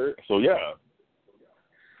Michigander, so yeah.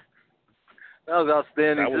 That was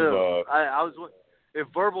outstanding too. I was if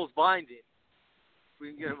verbal's binding,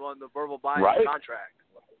 we can get him on the verbal binding contract.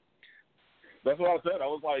 That's what I said. I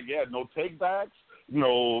was like, yeah, no takebacks,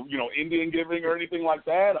 no, Indian giving or anything like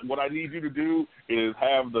that. What I need you to do is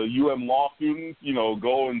have the UM law students,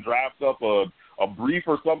 go and draft up a brief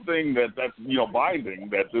or something that's binding,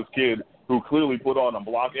 that this kid who clearly put on a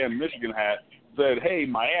block and Michigan hat said, hey,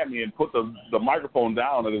 Miami, and put the microphone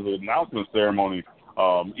down at his announcement ceremony,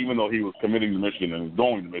 even though he was committing to Michigan and was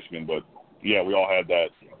going to Michigan. But, yeah, we all had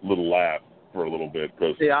that little laugh for a little bit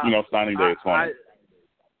because, signing day is funny.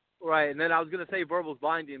 Right, and then I was going to say verbal's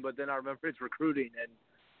binding, but then I remember it's recruiting, and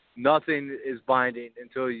nothing is binding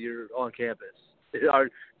until you're on campus, or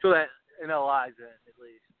until that NLI's in, at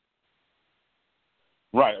least.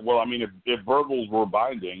 Right. Well, I mean, if verbals were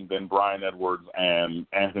binding, then Brian Edwards and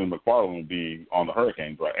Anthony McFarland would be on the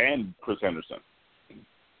Hurricanes, right? And Chris Henderson.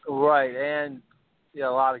 Right, and a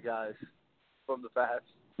lot of guys from the past.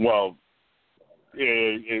 Well,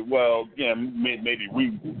 maybe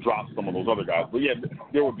we dropped some of those other guys, but yeah,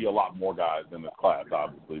 there would be a lot more guys in this class,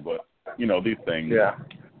 obviously. But these things,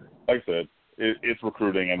 like I said, it's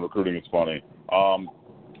recruiting, and recruiting is funny.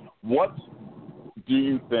 What do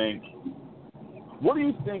you think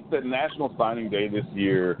that National Signing Day this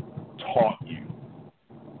year taught you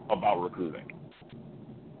about recruiting?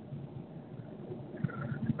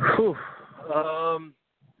 Whew. I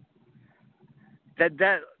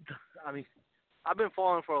mean, I've been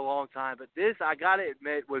following for a long time, but this, I gotta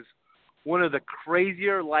admit, was one of the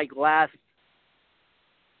crazier, last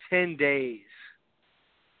 10 days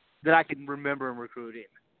that I can remember in recruiting.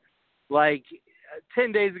 10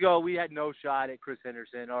 days ago, we had no shot at Chris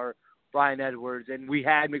Henderson or Brian Edwards, and we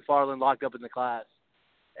had McFarland locked up in the class.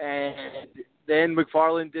 And then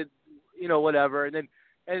McFarland did, whatever. And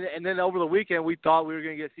then over the weekend, we thought we were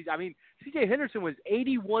going to get CJ. I mean, CJ Henderson was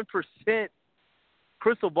 81%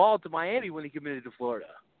 crystal ball to Miami when he committed to Florida,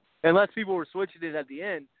 unless people were switching it at the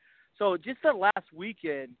end. So just that last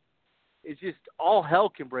weekend, it's just all hell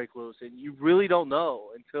can break loose, and you really don't know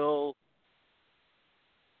until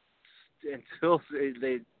it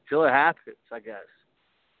happens, I guess.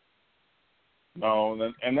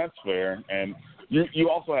 No, and that's fair. And you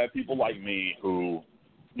also have people like me who,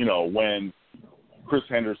 when Chris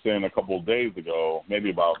Henderson a couple of days ago, maybe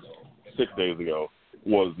about 6 days ago,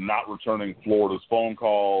 was not returning Florida's phone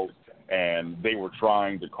calls, and they were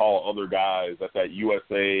trying to call other guys at that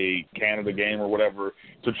USA-Canada game or whatever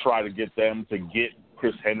to try to get them to get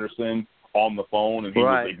Chris Henderson on the phone, and he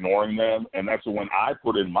was ignoring them. And that's when I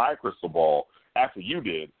put in my crystal ball, after you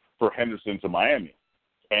did, for Henderson to Miami.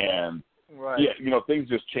 And things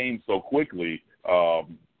just change so quickly. I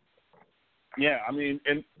mean,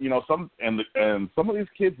 and some of these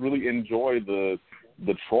kids really enjoy the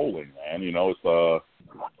trolling, man.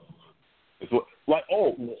 It's like,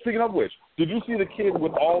 speaking of which, did you see the kid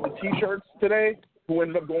with all the T-shirts today who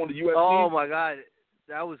ended up going to USC? Oh my God,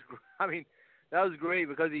 that was. I mean, That was great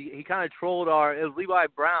because he kind of trolled it was Levi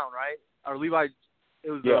Brown, right? Or Levi,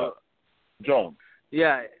 it was Jones.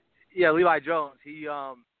 Yeah, Levi Jones.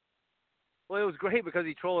 Well, it was great because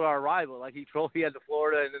he trolled our rival. Like he had the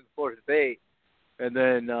Florida and then Florida State, and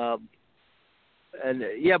then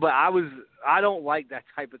but I don't like that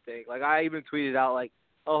type of thing. Like I even tweeted out like,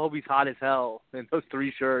 oh, I hope he's hot as hell in those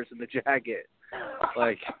 3 shirts and the jacket.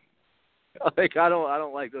 Like I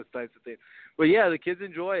don't like those types of things. But yeah, the kids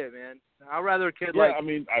enjoy it, man. I'd rather a kid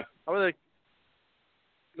I'd rather.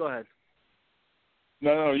 Go ahead.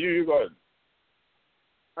 No, you go ahead.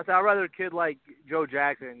 I said I'd rather a kid like Joe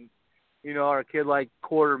Jackson, or a kid like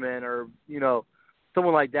Quarterman, or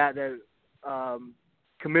someone like that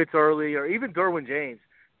commits early, or even Derwin James.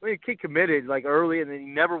 I mean, a kid committed like early and then he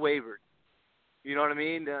never wavered. You know what I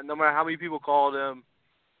mean? No matter how many people called him,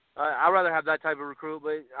 I'd rather have that type of recruit.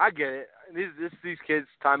 But I get it. These kids,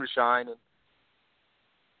 time to shine, and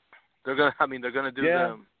they're gonna do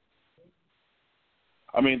them.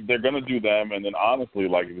 I mean, they're gonna do them, and then honestly,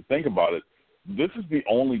 like if you think about it, this is the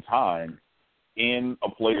only time in a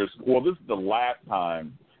player's this is the last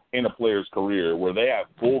time in a player's career where they have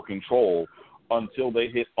full control until they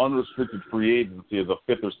hit unrestricted free agency as a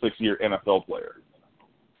 5th or 6th year NFL player.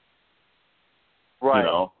 Right.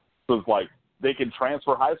 So it's like they can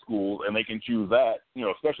transfer high schools and they can choose that,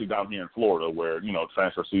 especially down here in Florida where,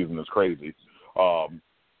 transfer season is crazy.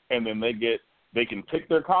 And then they can pick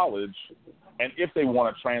their college, and if they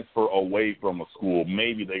want to transfer away from a school,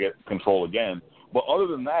 maybe they get control again. But other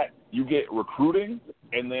than that, you get recruiting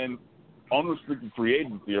and then unrestricted free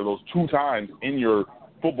agency are those 2 times in your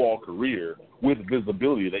football career with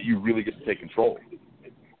visibility that you really get to take control.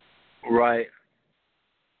 Right.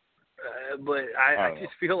 But I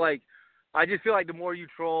just feel like the more you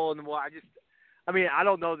troll and the more I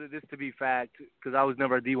don't know that this to be fact because I was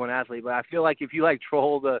never a D1 athlete, but I feel like if you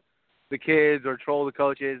troll the kids or troll the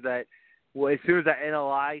coaches that as soon as that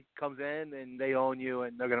NLI comes in and they own you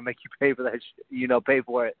and they're going to make you pay for that, pay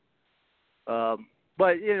for it. But,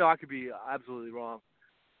 I could be absolutely wrong.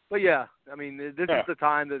 But, yeah, I mean, this is the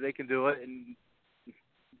time that they can do it, and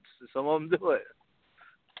some of them do it.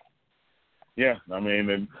 Yeah, I mean,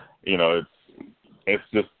 and, it's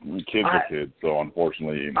just kids are kids, so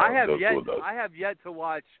unfortunately, I have yet to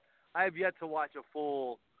watch a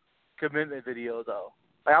full commitment video though.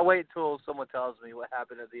 Like, I wait until someone tells me what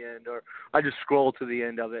happened at the end, or I just scroll to the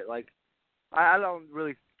end of it. Like, I don't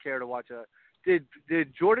really care to watch Did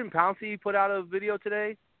Jordan Pouncey put out a video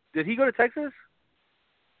today? Did he go to Texas?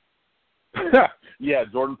 Yeah,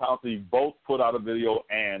 Jordan Pouncey both put out a video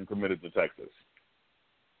and committed to Texas.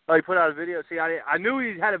 Oh, he put out a video. See, I knew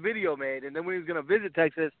he had a video made, and then when he was going to visit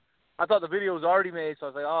Texas, I thought the video was already made, so I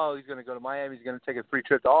was like, oh, he's going to go to Miami. He's going to take a free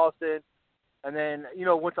trip to Austin. And then,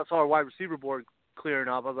 once I saw our wide receiver board clearing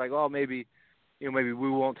up, I was like, oh, maybe we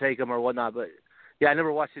won't take him or whatnot. But, yeah, I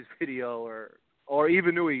never watched his video or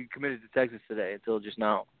even knew he committed to Texas today until just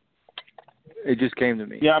now. It just came to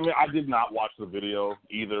me. Yeah, I mean, I did not watch the video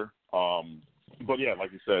either. But, yeah,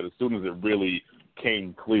 like you said, as soon as it really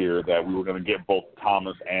came clear that we were going to get both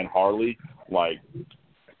Thomas and Harley, I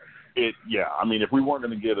mean, if we weren't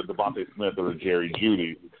going to get a Devontae Smith or a Jerry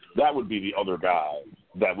Jeudy, that would be the other guy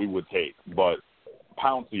that we would take. But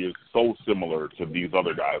Pouncey is so similar to these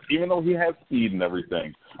other guys, even though he has speed and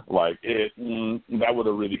everything. That would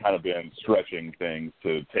have really kind of been stretching things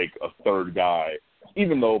to take a third guy,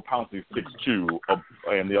 even though Pouncey's 6'2",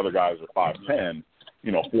 and the other guys are 5'10",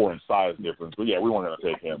 4 in size difference. But, yeah, we weren't going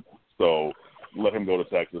to take him. So let him go to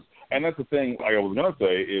Texas. And that's the thing, like I was going to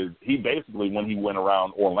say, is he basically, when he went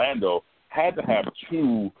around Orlando, had to have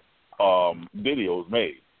 2 videos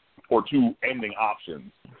made or 2 ending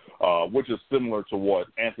options, which is similar to what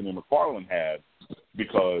Anthony McFarland had,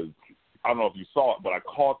 because I don't know if you saw it, but I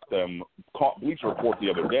caught Bleacher Report the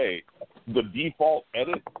other day. The default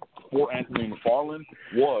edit for Anthony McFarland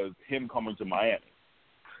was him coming to Miami.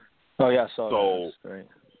 Oh, yeah, I saw that. Right.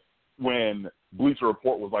 When Bleacher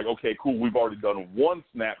Report was like, okay, cool, we've already done 1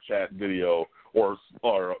 Snapchat video or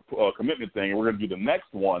a commitment thing, and we're going to do the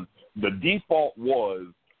next one, the default was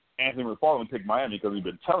Anthony McFarland picked Miami because he'd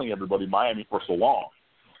been telling everybody Miami for so long.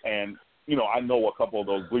 And, I know a couple of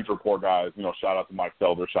those Bleacher Report guys, shout out to Mike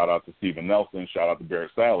Felder, shout out to Steven Nelson, shout out to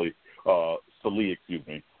Barrett Sallee, but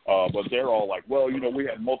they're all like, well, we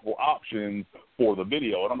had multiple options for the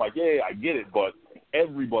video. And I'm like, yeah, I get it, but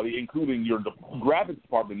everybody, including your graphics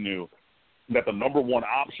department, knew that the number 1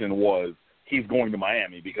 option was he's going to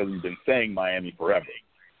Miami because he's been saying Miami forever.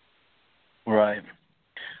 Right.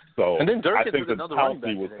 So and then I think that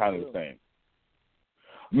Pouncey was kind of the same.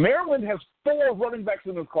 Maryland has 4 running backs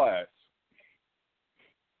in this class.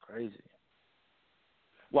 Crazy.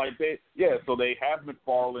 So they have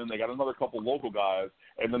McFarland, they got another couple local guys,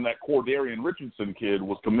 and then that Cordarian Richardson kid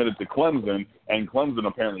was committed to Clemson, and Clemson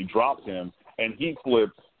apparently dropped him, and he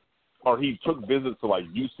took visits to like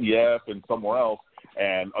UCF and somewhere else,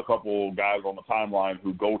 and a couple guys on the timeline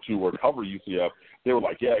who go to or cover UCF, they were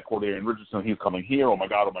like, yeah, Cordarian Richardson, he's coming here, oh my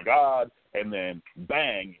God, and then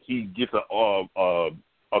bang, he gets a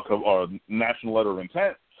national letter of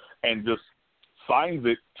intent and just signs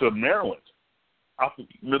it to Maryland, out the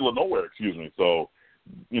middle of nowhere, excuse me. So,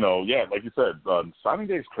 like you said, signing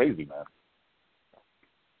day is crazy, man.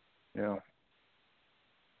 Yeah.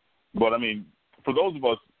 But, I mean, for those of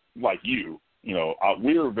us like you,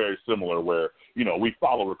 we're very similar where, we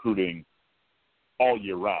follow recruiting all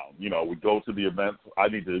year round. We go to the events. I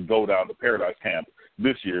need to go down to Paradise Camp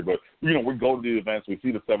this year, but, we go to the events. We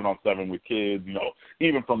see the 7-on-7 with kids,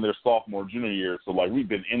 even from their sophomore, junior year. So, like, we've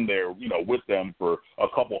been in there, with them for a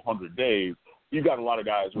couple hundred days. You got a lot of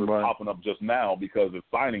guys who are popping up just now because it's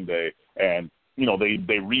signing day, and,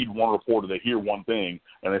 they read one report or they hear one thing,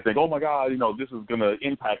 and they think, oh, my God, this is going to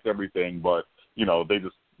impact everything. But,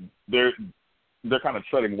 they're kind of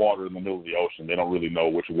treading water in the middle of the ocean. They don't really know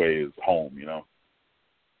which way is home,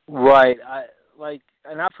 Right.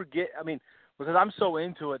 And I forget, because I'm so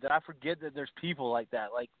into it that I forget that there's people like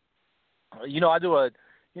that. Like, I do a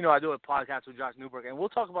podcast with Josh Newberg, and we'll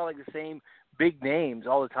talk about like the same big names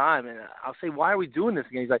all the time. And I'll say, why are we doing this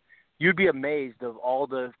again? He's like, you'd be amazed of all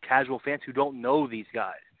the casual fans who don't know these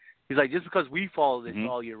guys. He's like, just because we follow this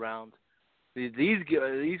all year round, these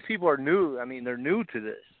people are new. I mean, they're new to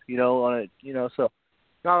this, So,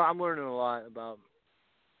 I'm learning a lot about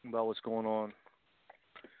what's going on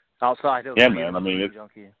outside of it's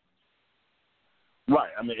junkie. Right.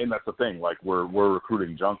 And that's the thing. Like, we're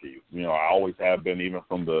recruiting junkies. I always have been, even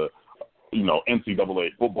from the, NCAA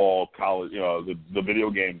football, college, the video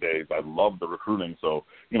game days. I love the recruiting. So,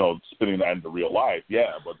 spinning that into real life,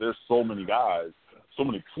 yeah. But there's so many guys, so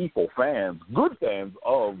many people, fans, good fans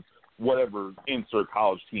of whatever insert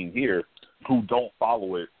college team here, who don't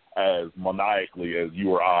follow it as maniacally as you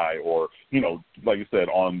or I, or, like you said,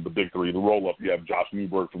 on the Big Three, the roll-up, you have Josh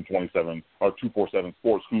Newberg from 247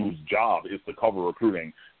 Sports, whose job is to cover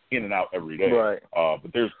recruiting in and out every day. Right.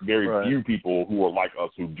 But there's very few people who are like us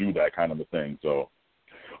who do that kind of a thing. So,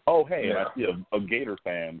 and I see a Gator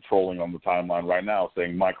fan trolling on the timeline right now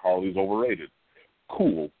saying Mike Harley's overrated.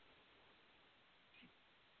 Cool.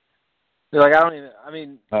 Like, I don't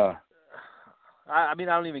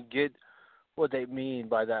even get what they mean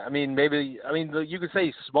by that. You could say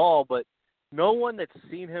he's small, but no one that's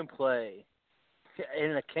seen him play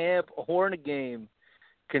in a camp or in a game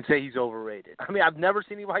can say he's overrated. I've never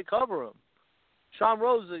seen anybody cover him. Sean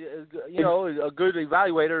Rose, a good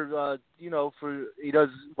evaluator, he does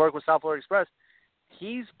work with South Florida Express.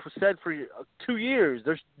 He's said for 2 years,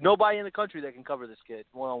 there's nobody in the country that can cover this kid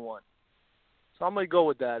one-on-one. So I'm going to go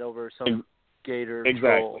with that over some Gator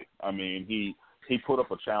troll. Exactly. He put up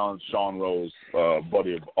a challenge, Sean Rose,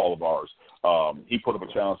 buddy of all of ours. He put up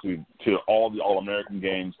a challenge to all the All-American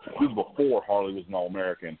games. This was before Harley was an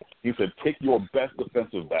All-American. He said, pick your best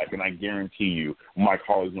defensive back, and I guarantee you Mike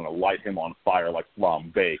Harley's going to light him on fire like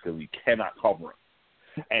flambe because he cannot cover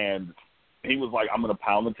him. And he was like, I'm going to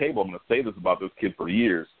pound the table. I'm going to say this about this kid for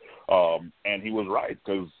years. And he was right,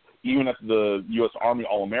 because even at the U.S. Army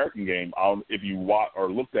All-American game, if you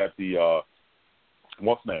looked at the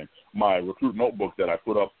my recruit notebook that I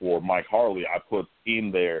put up for Mike Harley, I put in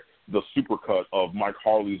there the supercut of Mike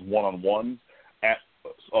Harley's one-on-ones at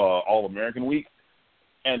All-American Week,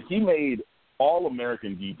 and he made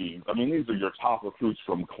All-American DBs. These are your top recruits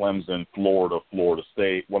from Clemson, Florida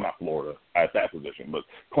State. Well, not Florida at that position, but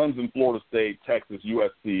Clemson, Florida State, Texas,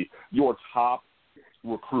 USC, your top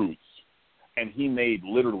recruits, and he made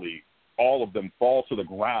literally all of them fall to the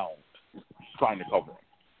ground trying to cover him.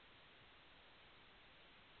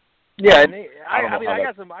 Yeah, and I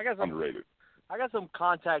got some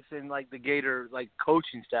contacts in like the Gator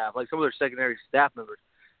coaching staff, like some of their secondary staff members,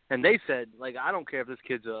 and they said I don't care if this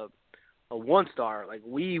kid's a 1-star,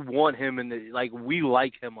 we want him we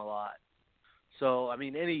like him a lot. So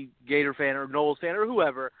any Gator fan or Knowles fan or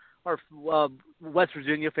whoever, or West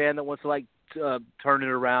Virginia fan that wants to turn it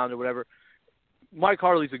around or whatever, Mike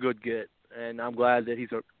Harley's a good get, and I'm glad that he's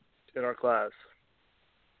in our class.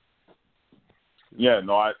 Yeah,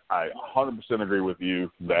 no, I 100% agree with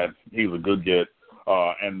you that he's a good get.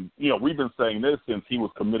 And, we've been saying this since he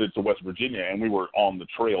was committed to West Virginia, and we were on the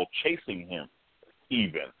trail chasing him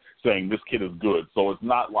even, saying this kid is good. So it's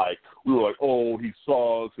not like we were like, oh, he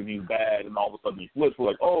sucks and he's bad, and all of a sudden he flips. We're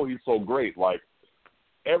like, oh, he's so great. Like,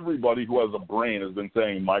 everybody who has a brain has been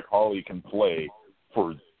saying Mike Harley can play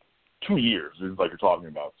for 2 years, it's like you're talking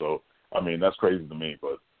about. So, I mean, that's crazy to me.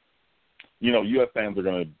 But, you know, UF fans are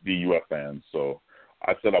going to be UF fans. So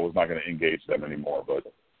I said I was not going to engage them anymore.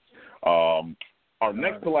 But our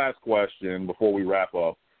next to last question before we wrap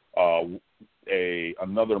up,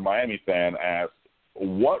 another Miami fan asked,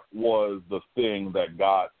 what was the thing that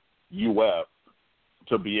got UF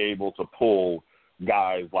to be able to pull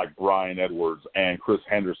guys like Brian Edwards and Chris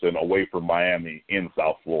Henderson away from Miami in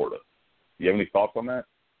South Florida? Do you have any thoughts on that?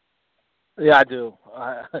 Yeah, I do.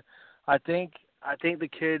 I think the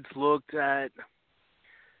kids looked at,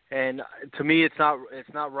 and to me, it's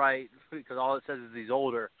not right because all it says is he's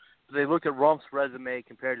older. But they looked at Rump's resume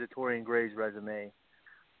compared to Torian Gray's resume,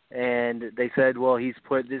 and they said, well, he's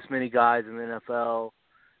put this many guys in the NFL,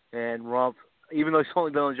 and Rump, even though he's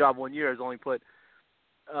only been on the job 1 year, has only put.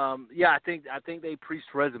 I think they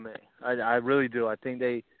preached resume. I really do. I think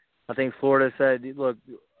Florida said, look,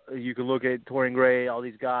 you can look at Torian Gray, all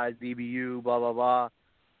these guys, DBU, blah blah blah,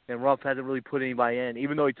 and Rump hasn't really put anybody in.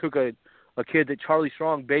 Even though he took a kid that Charlie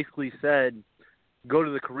Strong basically said, go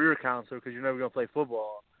to the career counselor because you're never going to play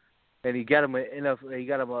football, and he got him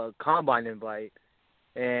a combine invite,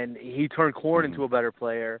 and he turned Corn into a better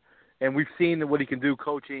player, and we've seen what he can do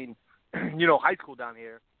coaching, high school down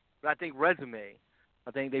here. But I think resume.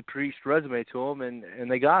 I think they preached resume to him, and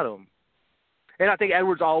they got him. And I think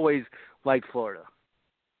Edwards always liked Florida.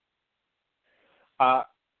 I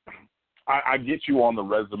get you on the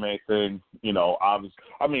resume thing.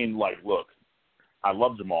 Look, I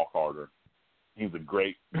love Jamal Carter. He's a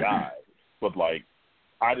great guy. But,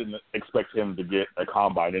 I didn't expect him to get a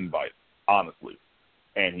combine invite, honestly.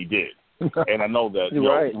 And he did. And I know that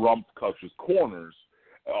right. Rump coaches corners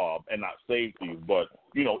and not safeties, but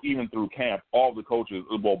even through camp, all the coaches,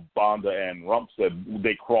 Bonda and Rump said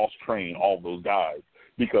they cross-train all those guys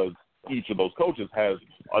because each of those coaches has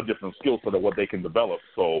a different skill set of what they can develop.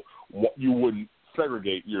 So you wouldn't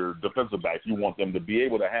segregate your defensive backs. You want them to be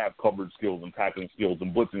able to have coverage skills and tackling skills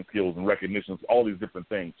and blitzing skills and recognitions, all these different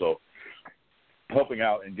things. So helping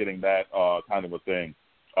out and getting that kind of a thing,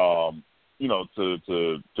 to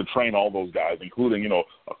train all those guys, including, a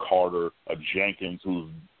Carter, a Jenkins, who's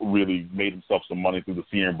really made himself some money through the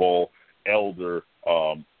Senior Bowl, Elder,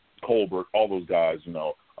 Colbert, all those guys,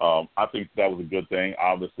 I think that was a good thing.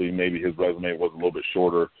 Obviously, maybe his resume was a little bit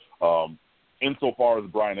shorter. Insofar as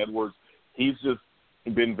Brian Edwards, he's just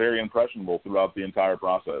been very impressionable throughout the entire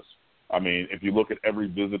process. I mean, if you look at every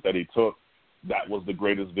visit that he took, that was the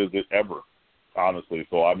greatest visit ever, honestly.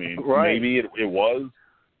 So, I mean, right. Maybe it was.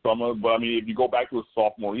 But, if you go back to his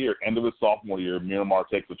sophomore year, end of his sophomore year, Miramar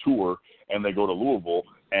takes a tour, and they go to Louisville,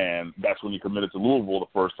 and that's when he committed to Louisville the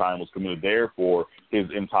first time, was committed there for his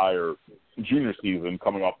entire junior season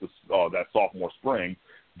coming off that sophomore spring.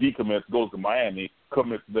 Decommits, goes to Miami,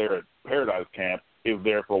 commits there at Paradise Camp, is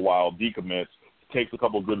there for a while, decommits, takes a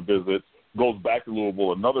couple good visits, goes back to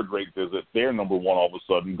Louisville, another great visit, they're number one all of a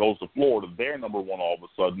sudden, goes to Florida, they're number one all of a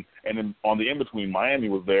sudden, and then on the in-between, Miami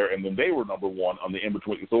was there, and then they were number one on the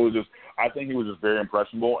in-between. So it was I think he was just very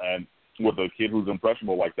impressionable, and with a kid who's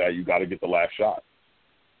impressionable like that, you got to get the last shot.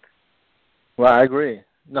 Well, I agree.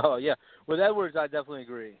 No, yeah. With Edwards, I definitely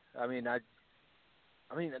agree. I don't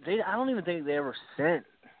even think they ever sent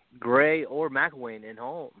Gray or McElwain in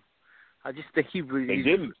home. I just think they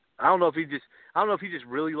didn't. I don't know if he just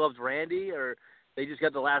really loves Randy, or they just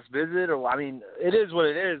got the last visit, or it is what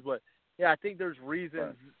it is. But yeah, I think there's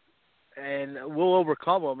reasons, and we'll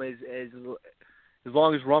overcome them as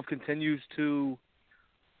long as Rump continues to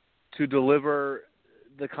deliver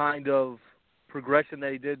the kind of progression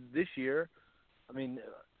that he did this year.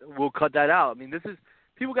 We'll cut that out.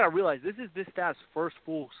 People got to realize this is this staff's first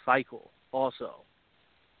full cycle, also,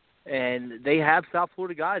 and they have South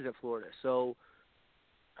Florida guys at Florida, so.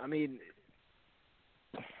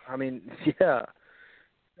 Yeah.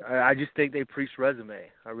 I just think they preached resume.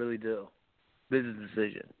 I really do. Business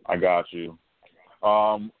decision. I got you.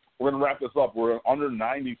 We're going to wrap this up. We're under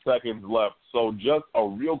 90 seconds left. So just a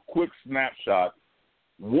real quick snapshot.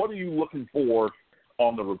 What are you looking for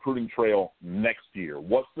on the recruiting trail next year?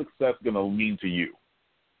 What's success going to mean to you?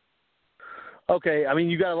 Okay.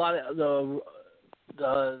 You got a lot of the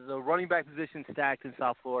running back position stacked in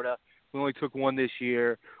South Florida. We only took one this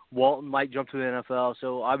year. Walton might jump to the NFL.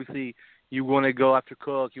 So, obviously, you want to go after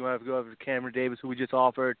Cook. You want to go after Cameron Davis, who we just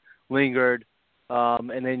offered, lingered.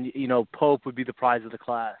 And then, Pope would be the prize of the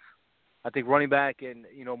class. I think running back and,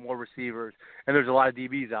 more receivers. And there's a lot of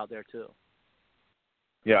DBs out there, too.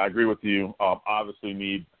 Yeah, I agree with you.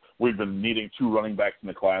 We've been needing 2 running backs in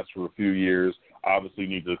the class for a few years. Obviously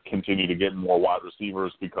need to continue to get more wide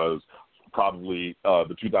receivers because probably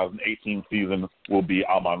the 2018 season will be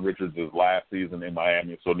Almon Richards' last season in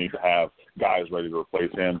Miami, so need to have guys ready to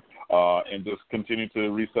replace him and just continue to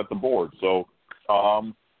reset the board. So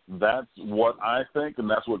that's what I think, and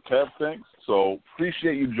that's what Kev thinks. So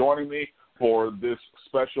appreciate you joining me for this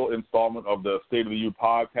special installment of the State of the U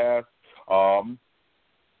podcast.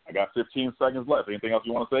 I got 15 seconds left. Anything else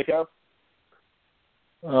you want to say, Kev?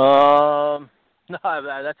 No,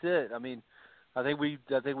 that's it. I mean, I think we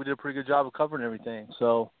did a pretty good job of covering everything.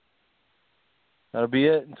 So that'll be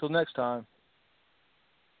it until next time.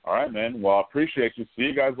 All right, man. Well, I appreciate you. See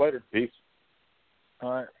you guys later. Peace.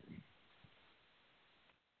 All right.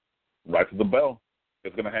 Right to the bell.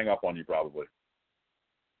 It's going to hang up on you probably.